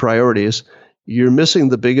priorities, you're missing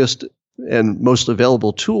the biggest and most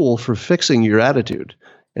available tool for fixing your attitude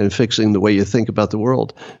and fixing the way you think about the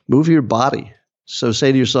world. Move your body. So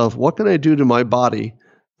say to yourself, what can I do to my body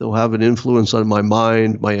that will have an influence on my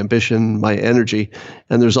mind, my ambition, my energy?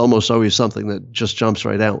 And there's almost always something that just jumps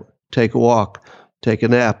right out. Take a walk. Take a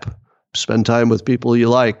nap, spend time with people you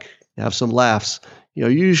like, have some laughs. You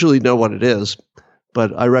usually know what it is,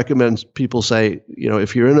 but I recommend people say,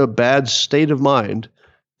 if you're in a bad state of mind,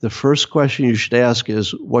 the first question you should ask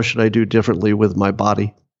is, what should I do differently with my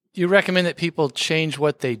body? You recommend that people change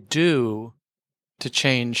what they do to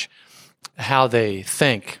change how they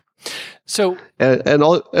think. So, and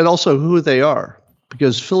also who they are,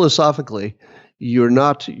 because philosophically, you're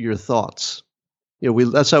not your thoughts.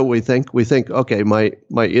 That's how we think. We think, okay, my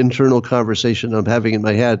internal conversation I'm having in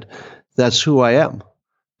my head, that's who I am,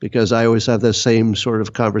 because I always have the same sort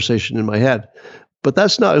of conversation in my head. But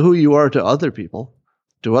that's not who you are to other people.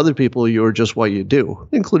 To other people, you're just what you do,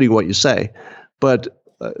 including what you say. But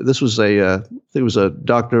this was it was a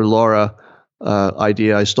Dr. Laura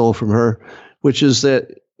idea I stole from her, which is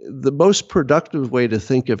that the most productive way to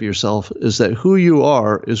think of yourself is that who you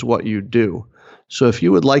are is what you do. So if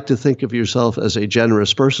you would like to think of yourself as a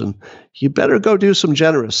generous person, you better go do some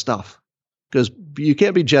generous stuff, because you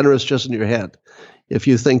can't be generous just in your head. If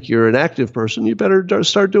you think you're an active person, you better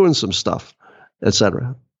start doing some stuff,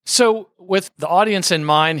 etc. So with the audience in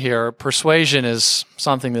mind here, persuasion is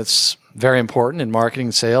something that's very important in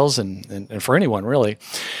marketing, sales, and for anyone really.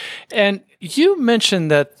 And you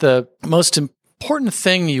mentioned that the most important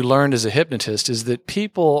thing you learned as a hypnotist is that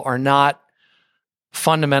people are not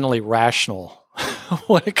fundamentally rational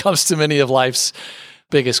when it comes to many of life's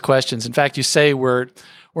biggest questions. In fact, you say we're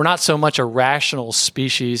not so much a rational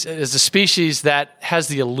species as a species that has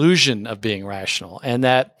the illusion of being rational, and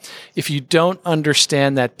that if you don't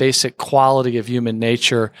understand that basic quality of human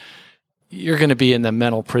nature, you're going to be in the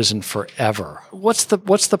mental prison forever. What's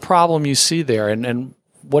the problem you see there, and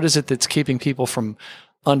what is it that's keeping people from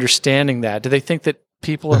understanding that? Do they think that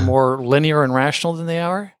people are more linear and rational than they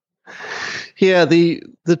are? Yeah, the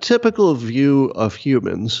typical view of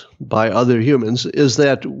humans by other humans is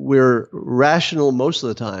that we're rational most of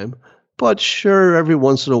the time, but sure, every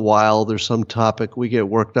once in a while there's some topic we get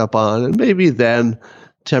worked up on, and maybe then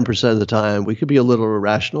 10% of the time we could be a little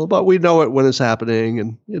irrational, but we know it when it's happening,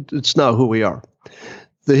 and it's not who we are.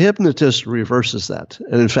 The hypnotist reverses that,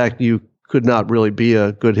 and in fact, you could not really be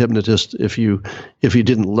a good hypnotist if you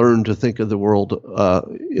didn't learn to think of the world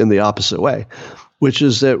in the opposite way. Which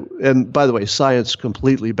is that, and by the way, science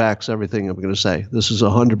completely backs everything I'm going to say. This is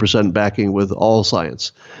 100% backing with all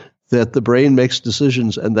science, that the brain makes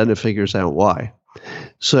decisions and then it figures out why.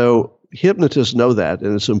 So hypnotists know that,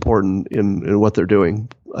 and it's important in what they're doing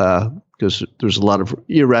because there's a lot of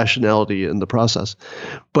irrationality in the process.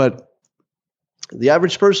 But the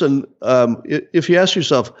average person, if you ask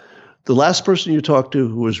yourself, the last person you talked to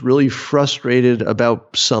who was really frustrated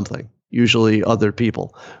about something, usually other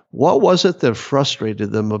people. What was it that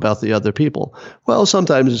frustrated them about the other people? Well,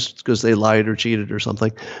 sometimes it's because they lied or cheated or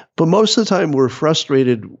something. But most of the time we're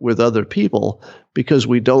frustrated with other people because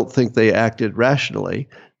we don't think they acted rationally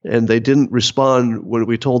and they didn't respond when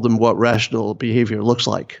we told them what rational behavior looks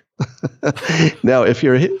like. Now, if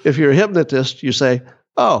you're a hypnotist, you say,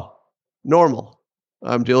 oh, normal.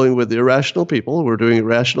 I'm dealing with irrational people who are doing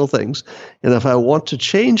irrational things. And if I want to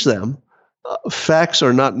change them, facts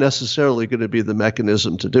are not necessarily going to be the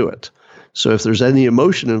mechanism to do it. So if there's any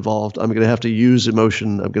emotion involved, I'm going to have to use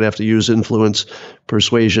emotion. I'm going to have to use influence,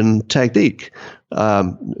 persuasion, technique.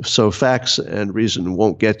 So facts and reason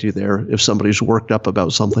won't get you there if somebody's worked up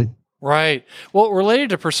about something. Right. Well, related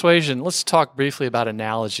to persuasion, let's talk briefly about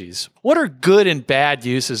analogies. What are good and bad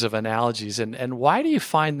uses of analogies, and why do you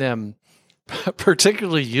find them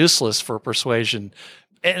particularly useless for persuasion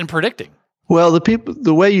and predicting? Well,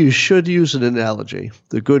 the way you should use an analogy,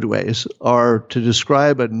 the good ways, are to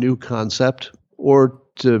describe a new concept or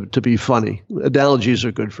to be funny. Analogies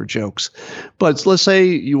are good for jokes. But let's say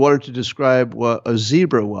you wanted to describe what a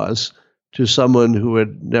zebra was to someone who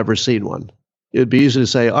had never seen one. It'd be easy to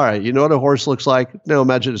say, all right, you know what a horse looks like? No,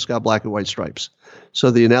 imagine it's got black and white stripes.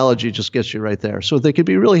 So the analogy just gets you right there. So they could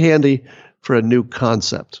be really handy for a new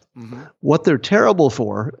concept. Mm-hmm. What they're terrible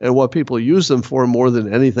for, and what people use them for more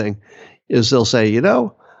than anything, is they'll say, you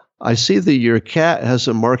know, I see that your cat has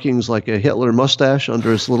some markings like a Hitler mustache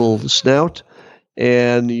under its little snout,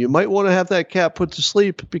 and you might want to have that cat put to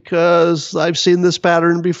sleep because I've seen this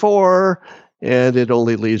pattern before, and it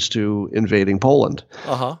only leads to invading Poland.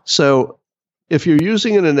 Uh-huh. So if you're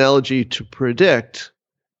using an analogy to predict,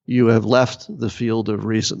 you have left the field of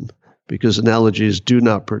reason, because analogies do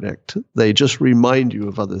not predict. They just remind you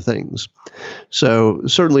of other things. So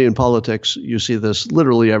certainly in politics, you see this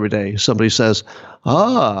literally every day. Somebody says,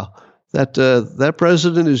 that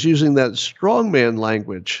president is using that strongman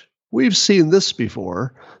language. We've seen this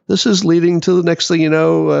before. This is leading to the next thing you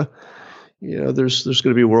know, there's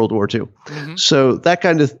going to be World War II. Mm-hmm. So that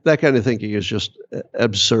kind of thinking is just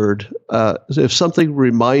absurd. If something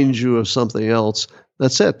reminds you of something else,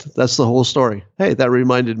 that's it. That's the whole story. Hey, that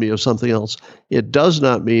reminded me of something else. It does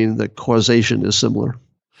not mean that causation is similar.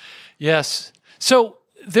 Yes. So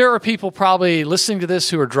there are people probably listening to this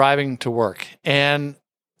who are driving to work. And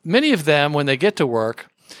many of them, when they get to work,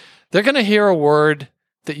 they're going to hear a word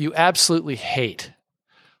that you absolutely hate.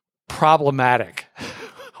 Problematic.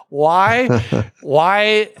 Why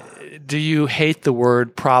do you hate the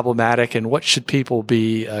word problematic, and what should people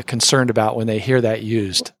be concerned about when they hear that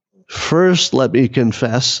used? First, let me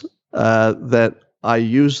confess that I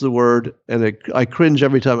use the word, and I cringe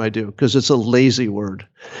every time I do because it's a lazy word.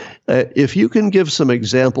 If you can give some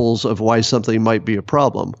examples of why something might be a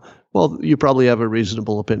problem, well, you probably have a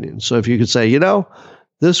reasonable opinion. So if you could say,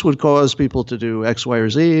 this would cause people to do X, Y, or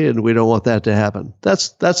Z, and we don't want that to happen.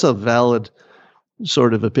 That's a valid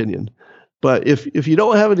sort of opinion. But if you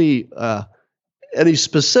don't have any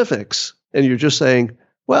specifics and you're just saying,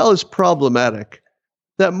 well, it's problematic,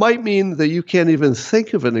 that might mean that you can't even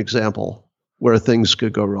think of an example where things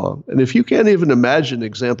could go wrong. And if you can't even imagine an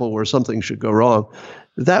example where something should go wrong,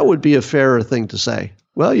 that would be a fairer thing to say.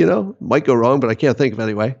 Well, it might go wrong, but I can't think of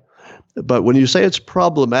any way. But when you say it's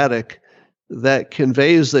problematic, that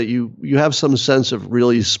conveys that you have some sense of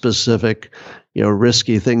really specific,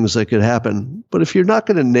 risky things that could happen. But if you're not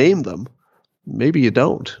going to name them, maybe you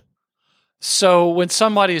don't. So when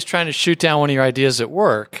somebody is trying to shoot down one of your ideas at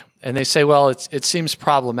work and they say, well, it seems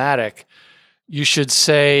problematic, you should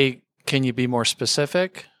say, can you be more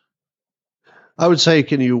specific? I would say,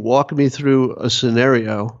 can you walk me through a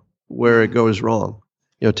scenario where it goes wrong?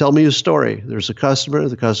 Tell me a story. There's a customer.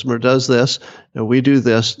 The customer does this. And we do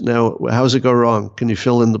this. Now, how does it go wrong? Can you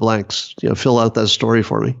fill in the blanks? Fill out that story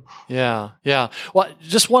for me. Yeah. Well,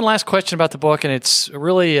 just one last question about the book, and it's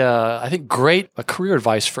really, I think, great career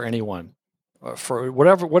advice for anyone, for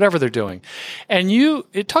whatever they're doing. And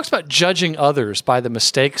it talks about judging others by the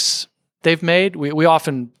mistakes they've made. We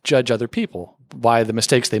often judge other people by the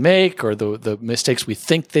mistakes they make or the mistakes we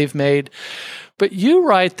think they've made. But you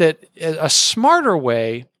write that a smarter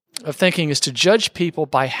way of thinking is to judge people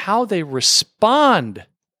by how they respond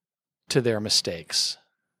to their mistakes.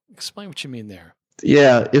 Explain what you mean there.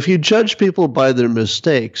 Yeah, if you judge people by their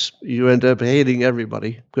mistakes, you end up hating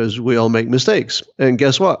everybody because we all make mistakes. And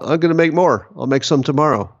guess what? I'm going to make more. I'll make some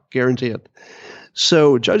tomorrow. Guarantee it.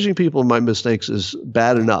 So judging people by mistakes is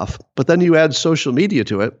bad enough. But then you add social media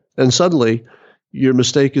to it, and suddenly your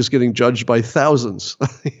mistake is getting judged by thousands.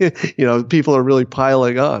 People are really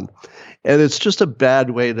piling on. And it's just a bad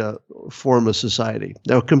way to form a society.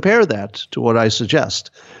 Now compare that to what I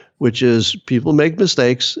suggest, which is people make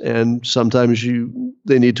mistakes and sometimes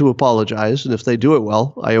they need to apologize. And if they do it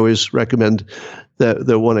well, I always recommend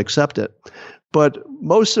that one accept it. But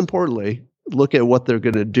most importantly, look at what they're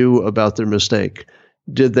going to do about their mistake.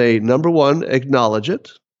 Did they, number one, acknowledge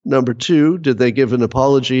it? Number two, did they give an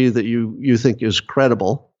apology that you think is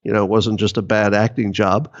credible? It wasn't just a bad acting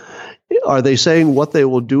job. Are they saying what they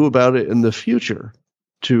will do about it in the future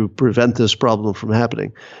to prevent this problem from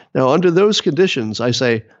happening? Now, under those conditions, I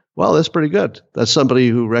say, well, that's pretty good. That's somebody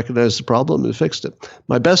who recognized the problem and fixed it.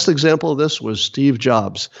 My best example of this was Steve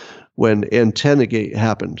Jobs when AntennaGate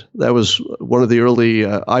happened. That was one of the early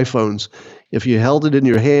iPhones. If you held it in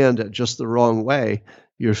your hand just the wrong way,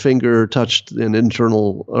 your finger touched an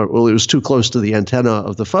internal, it was too close to the antenna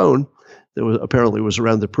of the phone that apparently was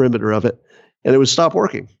around the perimeter of it, and it would stop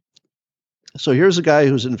working. So here's a guy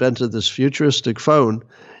who's invented this futuristic phone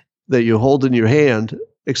that you hold in your hand,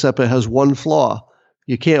 except it has one flaw.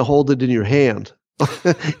 You can't hold it in your hand.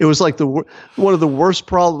 It was like one of the worst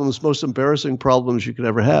problems, most embarrassing problems you could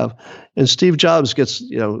ever have. And Steve Jobs gets,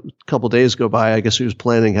 a couple of days go by, I guess he was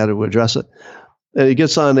planning how to address it. And he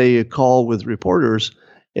gets on a call with reporters,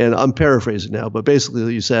 and I'm paraphrasing now, but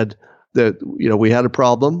basically he said that, we had a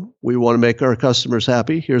problem. We want to make our customers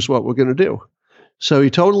happy. Here's what we're going to do. So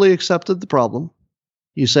he totally accepted the problem.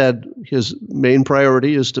 He said his main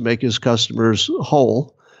priority is to make his customers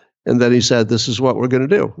whole. And then he said, this is what we're going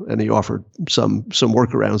to do. And he offered some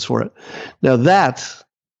workarounds for it. Now that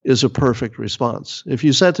is a perfect response. If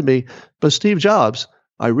you said to me, but Steve Jobs,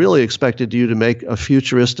 I really expected you to make a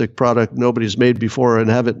futuristic product nobody's made before and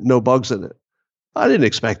have no bugs in it. I didn't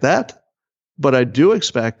expect that. But I do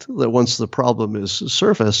expect that once the problem is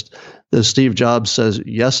surfaced, that Steve Jobs says,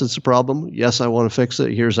 yes, it's a problem. Yes, I want to fix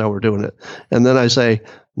it. Here's how we're doing it. And then I say,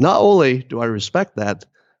 not only do I respect that,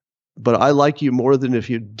 but I like you more than if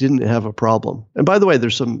you didn't have a problem. And by the way,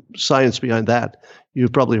 there's some science behind that.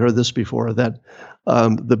 You've probably heard this before, that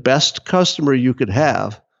the best customer you could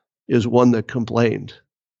have is one that complained.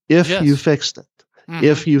 If you fixed it. Mm-hmm.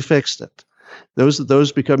 If you fixed it.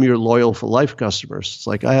 Those become your loyal for life customers. It's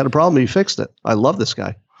like, I had a problem, he fixed it. I love this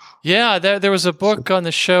guy. Yeah, there was a book on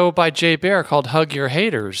the show by Jay Baer called Hug Your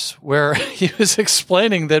Haters, where he was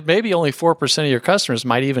explaining that maybe only 4% of your customers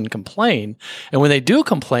might even complain. And when they do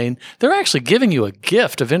complain, they're actually giving you a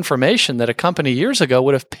gift of information that a company years ago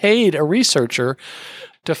would have paid a researcher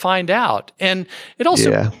to find out. And it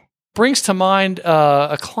also brings to mind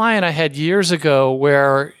a client I had years ago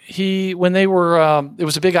where it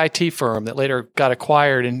was a big IT firm that later got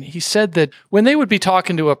acquired. And he said that when they would be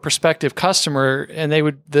talking to a prospective customer and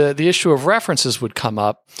the issue of references would come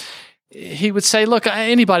up, he would say, look,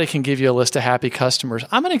 anybody can give you a list of happy customers.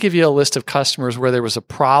 I'm going to give you a list of customers where there was a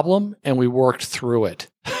problem and we worked through it.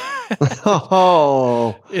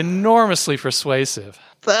 Oh, enormously persuasive.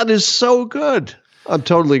 that is so good. I'm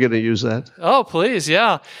totally going to use that. Oh, please.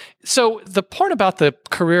 Yeah. So the part about the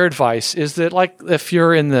career advice is that, like, if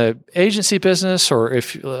you're in the agency business, or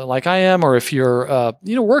if like I am, or if you're,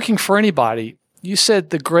 working for anybody, you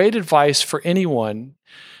said the great advice for anyone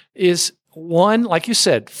is, one, like you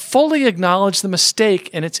said, fully acknowledge the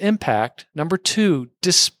mistake and its impact. Number two,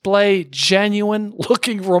 display genuine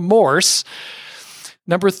looking remorse.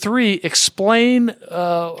 Number three, explain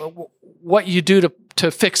what you do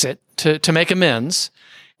to fix it, to make amends.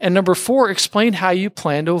 And number four, explain how you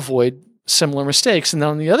plan to avoid similar mistakes. And then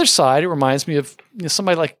on the other side, it reminds me of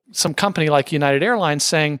somebody like some company like United Airlines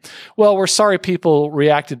saying, well, we're sorry people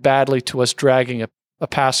reacted badly to us dragging a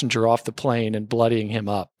passenger off the plane and bloodying him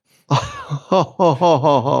up.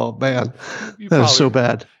 Oh, man. That is so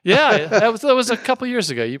bad. Yeah, that was a couple years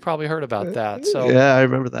ago. You probably heard about that. So yeah, I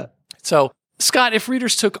remember that. So, Scott, if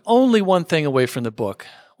readers took only one thing away from the book,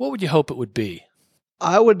 what would you hope it would be?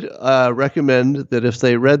 I would recommend that if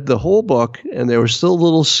they read the whole book and they were still a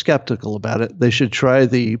little skeptical about it, they should try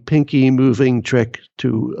the pinky moving trick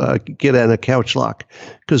to get in a couch lock.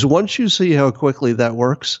 Because once you see how quickly that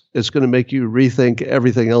works, it's going to make you rethink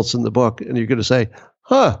everything else in the book. And you're going to say,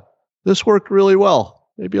 this worked really well.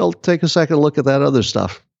 Maybe I'll take a second look at that other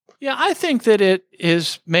stuff. Yeah, I think that it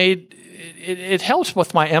helps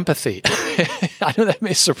with my empathy. I know that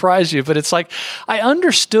may surprise you, but it's like I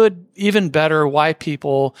understood even better why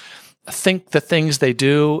people think the things they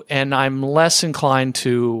do, and I'm less inclined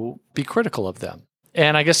to be critical of them.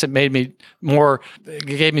 And I guess it gave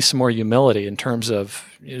me some more humility in terms of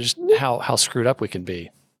just how screwed up we can be.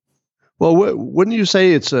 Well, wouldn't you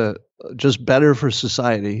say it's just better for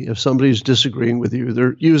society if somebody's disagreeing with you?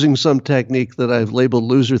 They're using some technique that I've labeled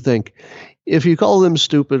Loserthink. If you call them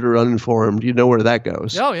stupid or uninformed, you know where that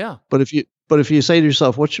goes. Oh, yeah. But if you say to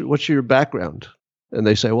yourself, what's your background? And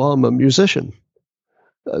they say, well, I'm a musician.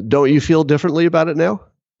 Don't you feel differently about it now?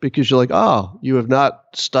 Because you're like, you have not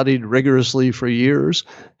studied rigorously for years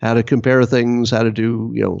how to compare things, how to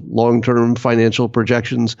do long-term financial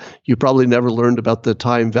projections. You probably never learned about the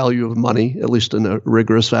time value of money, at least in a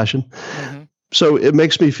rigorous fashion. Mm-hmm. So it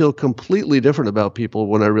makes me feel completely different about people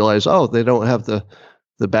when I realize, they don't have the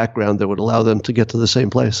background that would allow them to get to the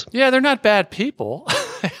same place. Yeah, they're not bad people.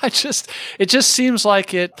 It just seems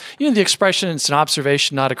like the expression, it's an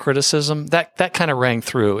observation, not a criticism, that kind of rang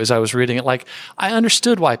through as I was reading it. Like, I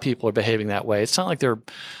understood why people are behaving that way. It's not like they're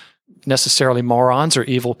necessarily morons or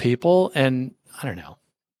evil people. And I don't know.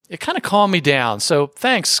 It kind of calmed me down. So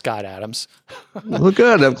thanks, Scott Adams. Well,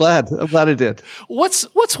 good. I'm glad I did. What's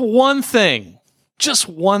one thing, just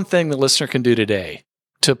one thing the listener can do today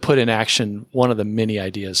to put in action one of the many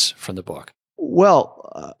ideas from the book?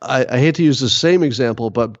 Well, I hate to use the same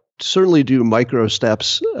example, but certainly do micro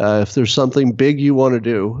steps. If there's something big you want to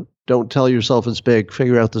do, don't tell yourself it's big.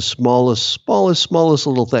 Figure out the smallest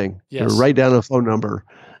little thing. Yes. Write down a phone number.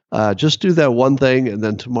 Just do that one thing, and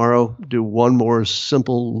then tomorrow do one more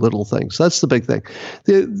simple little thing. So that's the big thing.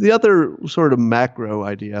 The other sort of macro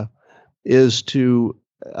idea is to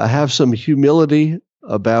have some humility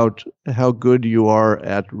about how good you are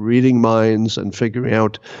at reading minds and figuring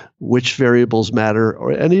out which variables matter,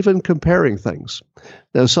 and even comparing things.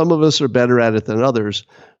 Now, some of us are better at it than others,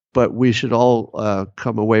 but we should all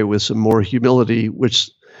come away with some more humility,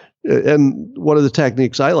 and one of the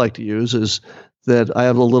techniques I like to use is that I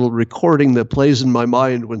have a little recording that plays in my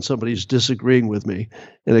mind when somebody's disagreeing with me,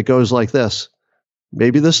 and it goes like this: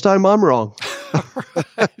 maybe this time I'm wrong.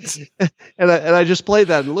 and I just play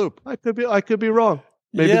that in loop. I could be wrong.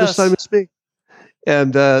 Maybe this time it's me.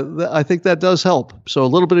 And I think that does help. So a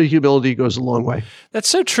little bit of humility goes a long way. That's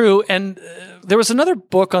so true. And there was another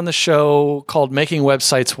book on the show called Making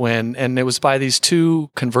Websites Win, and it was by these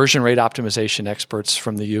two conversion rate optimization experts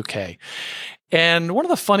from the UK. And one of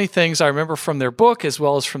the funny things I remember from their book, as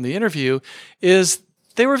well as from the interview, is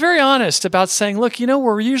they were very honest about saying, look,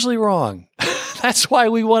 we're usually wrong. That's why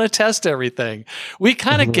we want to test everything. We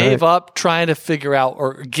kind of gave up trying to figure out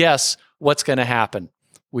or guess what's going to happen.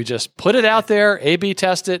 We just put it out there, A/B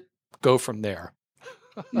test it, go from there.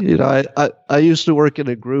 I used to work in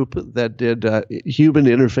a group that did human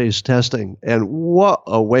interface testing, and what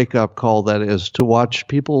a wake-up call that is to watch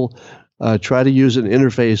people try to use an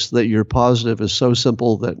interface that you're positive is so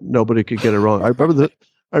simple that nobody could get it wrong. I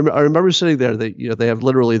remember sitting there. They have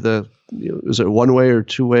literally is it one-way or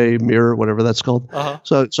two-way mirror, whatever that's called. Uh-huh.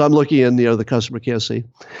 So I'm looking in, the customer can't see,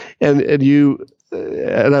 and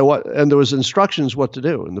there was instructions what to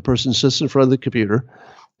do, and the person sits in front of the computer,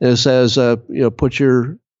 and it says, put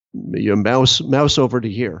your mouse over to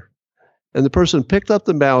here. And the person picked up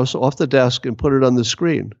the mouse off the desk and put it on the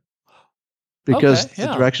screen because the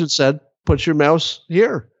directions said, put your mouse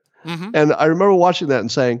here. Mm-hmm. And I remember watching that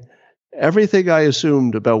and saying, everything I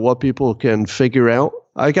assumed about what people can figure out,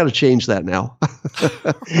 I got to change that now.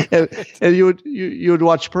 and you would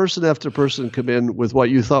watch person after person come in with what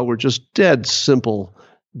you thought were just dead simple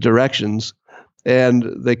directions, and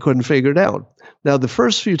they couldn't figure it out. Now, the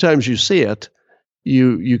first few times you see it,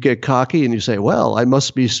 you get cocky and you say, well, I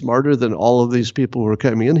must be smarter than all of these people who are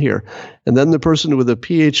coming in here. And then the person with a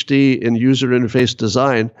PhD in user interface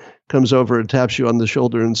design comes over and taps you on the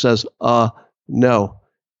shoulder and says, no.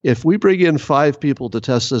 If we bring in 5 people to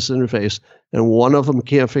test this interface and one of them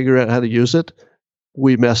can't figure out how to use it,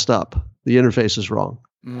 we messed up. The interface is wrong.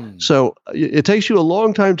 So it takes you a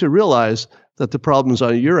long time to realize that the problem's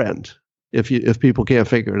on your end if people can't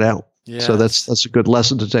figure it out. Yes. So that's a good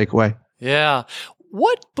lesson to take away. Yeah.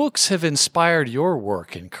 What books have inspired your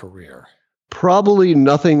work and career? Probably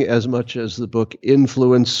nothing as much as the book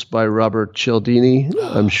Influence by Robert Cialdini.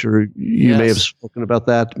 I'm sure you may have spoken about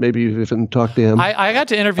that. Maybe you've even talked to him. I got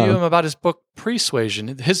to interview him about his book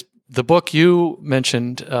Persuasion. The book you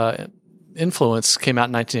mentioned, Influence, came out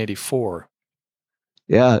in 1984.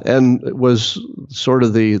 Yeah, and it was sort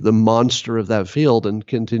of the monster of that field and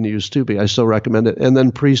continues to be. I still recommend it. And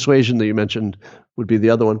then Persuasion that you mentioned would be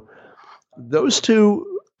the other one. Those two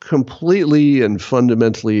completely and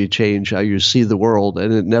fundamentally change how you see the world,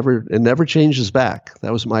 and it never changes back.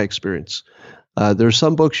 That was my experience. There's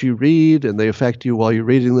some books you read and they affect you while you're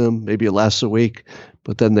reading them. Maybe it lasts a week,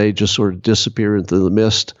 but then they just sort of disappear into the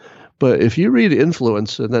mist. But if you read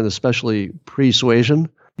Influence and then especially Persuasion,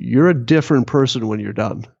 you're a different person when you're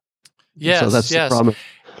done. Yes, so that's the problem.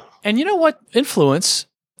 And you know what? Influence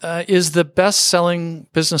is the best-selling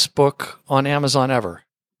business book on Amazon ever.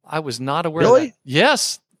 I was not aware of that.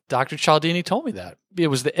 Yes, Dr. Cialdini told me that. It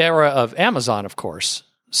was the era of Amazon, of course.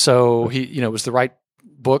 So it was the right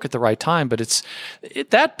book at the right time. But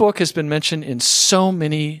that book has been mentioned in so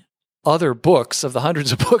many other books of the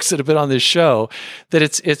hundreds of books that have been on this show that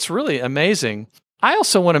it's really amazing. I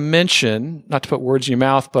also want to mention, not to put words in your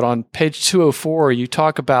mouth, but on page 204, you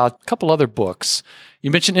talk about a couple other books.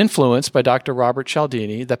 You mentioned Influence by Dr. Robert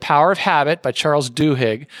Cialdini, The Power of Habit by Charles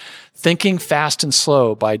Duhigg, Thinking Fast and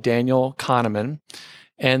Slow by Daniel Kahneman,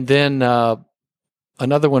 and then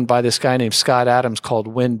another one by this guy named Scott Adams called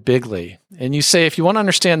Win Bigly. And you say, if you want to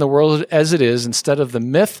understand the world as it is, instead of the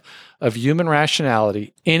myth of human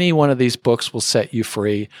rationality, any one of these books will set you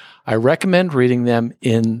free. I recommend reading them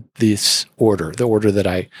in this order, the order that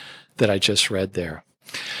I just read there.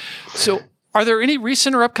 So are there any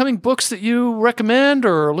recent or upcoming books that you recommend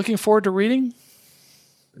or are looking forward to reading?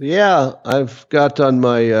 Yeah, I've got on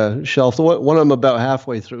my shelf, one I'm about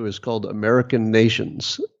halfway through is called American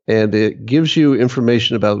Nations, and it gives you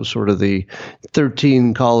information about sort of the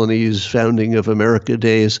 13 colonies founding of America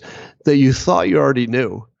days that you thought you already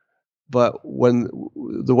knew. But when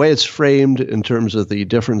the way it's framed in terms of the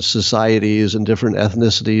different societies and different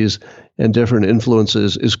ethnicities and different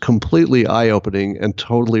influences is completely eye-opening and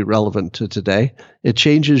totally relevant to today. It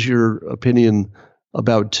changes your opinion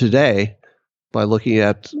about today by looking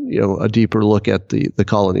at, a deeper look at the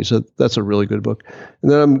colonies. So that's a really good book.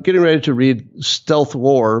 And then I'm getting ready to read Stealth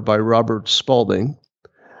War by Robert Spalding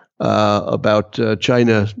about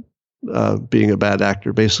China being a bad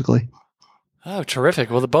actor, basically. Oh,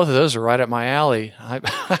 terrific. Well, both of those are right up my alley. I'm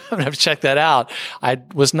going to have to check that out. I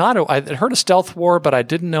heard of Stealth War, but I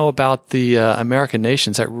didn't know about the American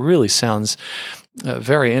Nations. That really sounds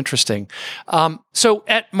very interesting. So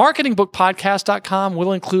at marketingbookpodcast.com,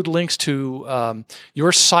 we'll include links to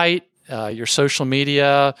your site, your social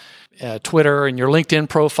media, Twitter, and your LinkedIn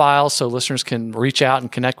profile, so listeners can reach out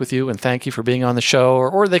and connect with you and thank you for being on the show,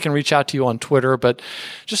 or they can reach out to you on Twitter. But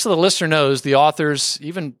just so the listener knows, the authors,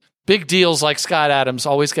 even big deals like Scott Adams,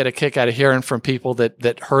 always get a kick out of hearing from people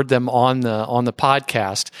that heard them on the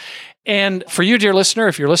podcast. And for you, dear listener,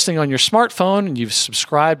 if you're listening on your smartphone and you've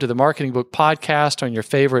subscribed to the Marketing Book Podcast on your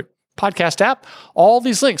favorite podcast app, all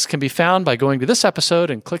these links can be found by going to this episode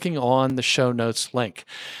and clicking on the show notes link.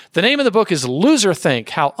 The name of the book is Loserthink,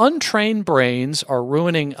 How Untrained Brains Are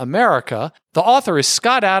Ruining America. The author is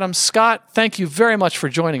Scott Adams. Scott, thank you very much for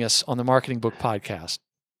joining us on the Marketing Book Podcast.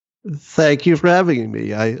 Thank you for having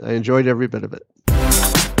me. I enjoyed every bit of it.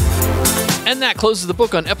 And that closes the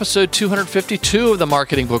book on episode 252 of the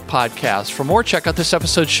Marketing Book Podcast. For more, check out this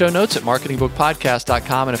episode's show notes at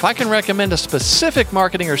marketingbookpodcast.com. And if I can recommend a specific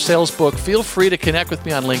marketing or sales book, feel free to connect with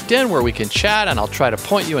me on LinkedIn where we can chat and I'll try to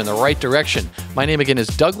point you in the right direction. My name again is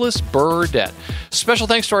Douglas Burdett. Special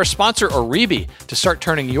thanks to our sponsor, Oribi. To start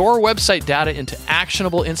turning your website data into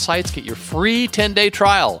actionable insights, get your free 10-day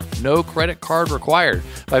trial. No credit card required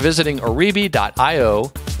by visiting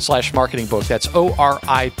oribi.io/marketingbook. That's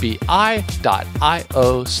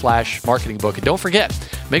oribi.io/marketingbook. And don't forget,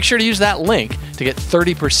 make sure to use that link to get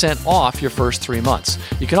 30% off your first 3 months.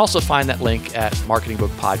 You can also find that link at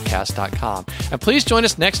marketingbookpodcast.com. And please join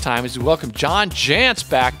us next time as we welcome John Jantsch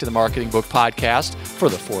back to the Marketing Book Podcast for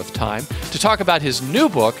the 4th time to talk about his new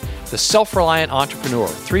book, The Self-Reliant Entrepreneur,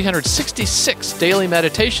 366 Daily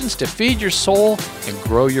Meditations to Feed Your Soul and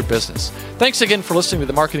Grow Your Business. Thanks again for listening to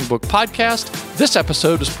the Marketing Book Podcast. This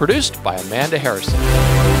episode was produced by Amanda Harrison.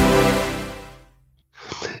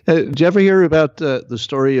 Did you ever hear about the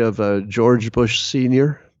story of George Bush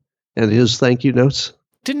Sr. and his thank you notes?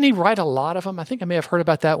 Didn't he write a lot of them? I think I may have heard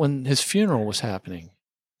about that when his funeral was happening.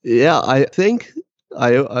 Yeah, I think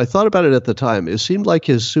I thought about it at the time. It seemed like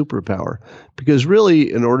his superpower because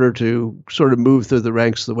really in order to sort of move through the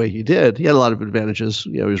ranks the way he did, he had a lot of advantages.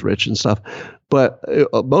 He was rich and stuff, but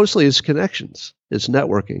mostly his connections, his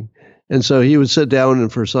networking. And so he would sit down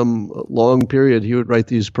and for some long period, he would write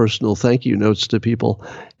these personal thank you notes to people.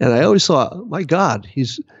 And I always thought, my God,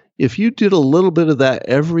 if you did a little bit of that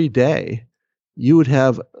every day, you would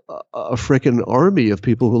have a freaking army of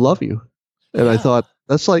people who love you. And I thought,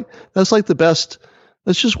 that's like the best,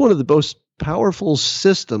 that's just one of the most powerful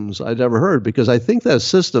systems I'd ever heard because I think that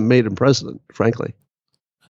system made him president, frankly.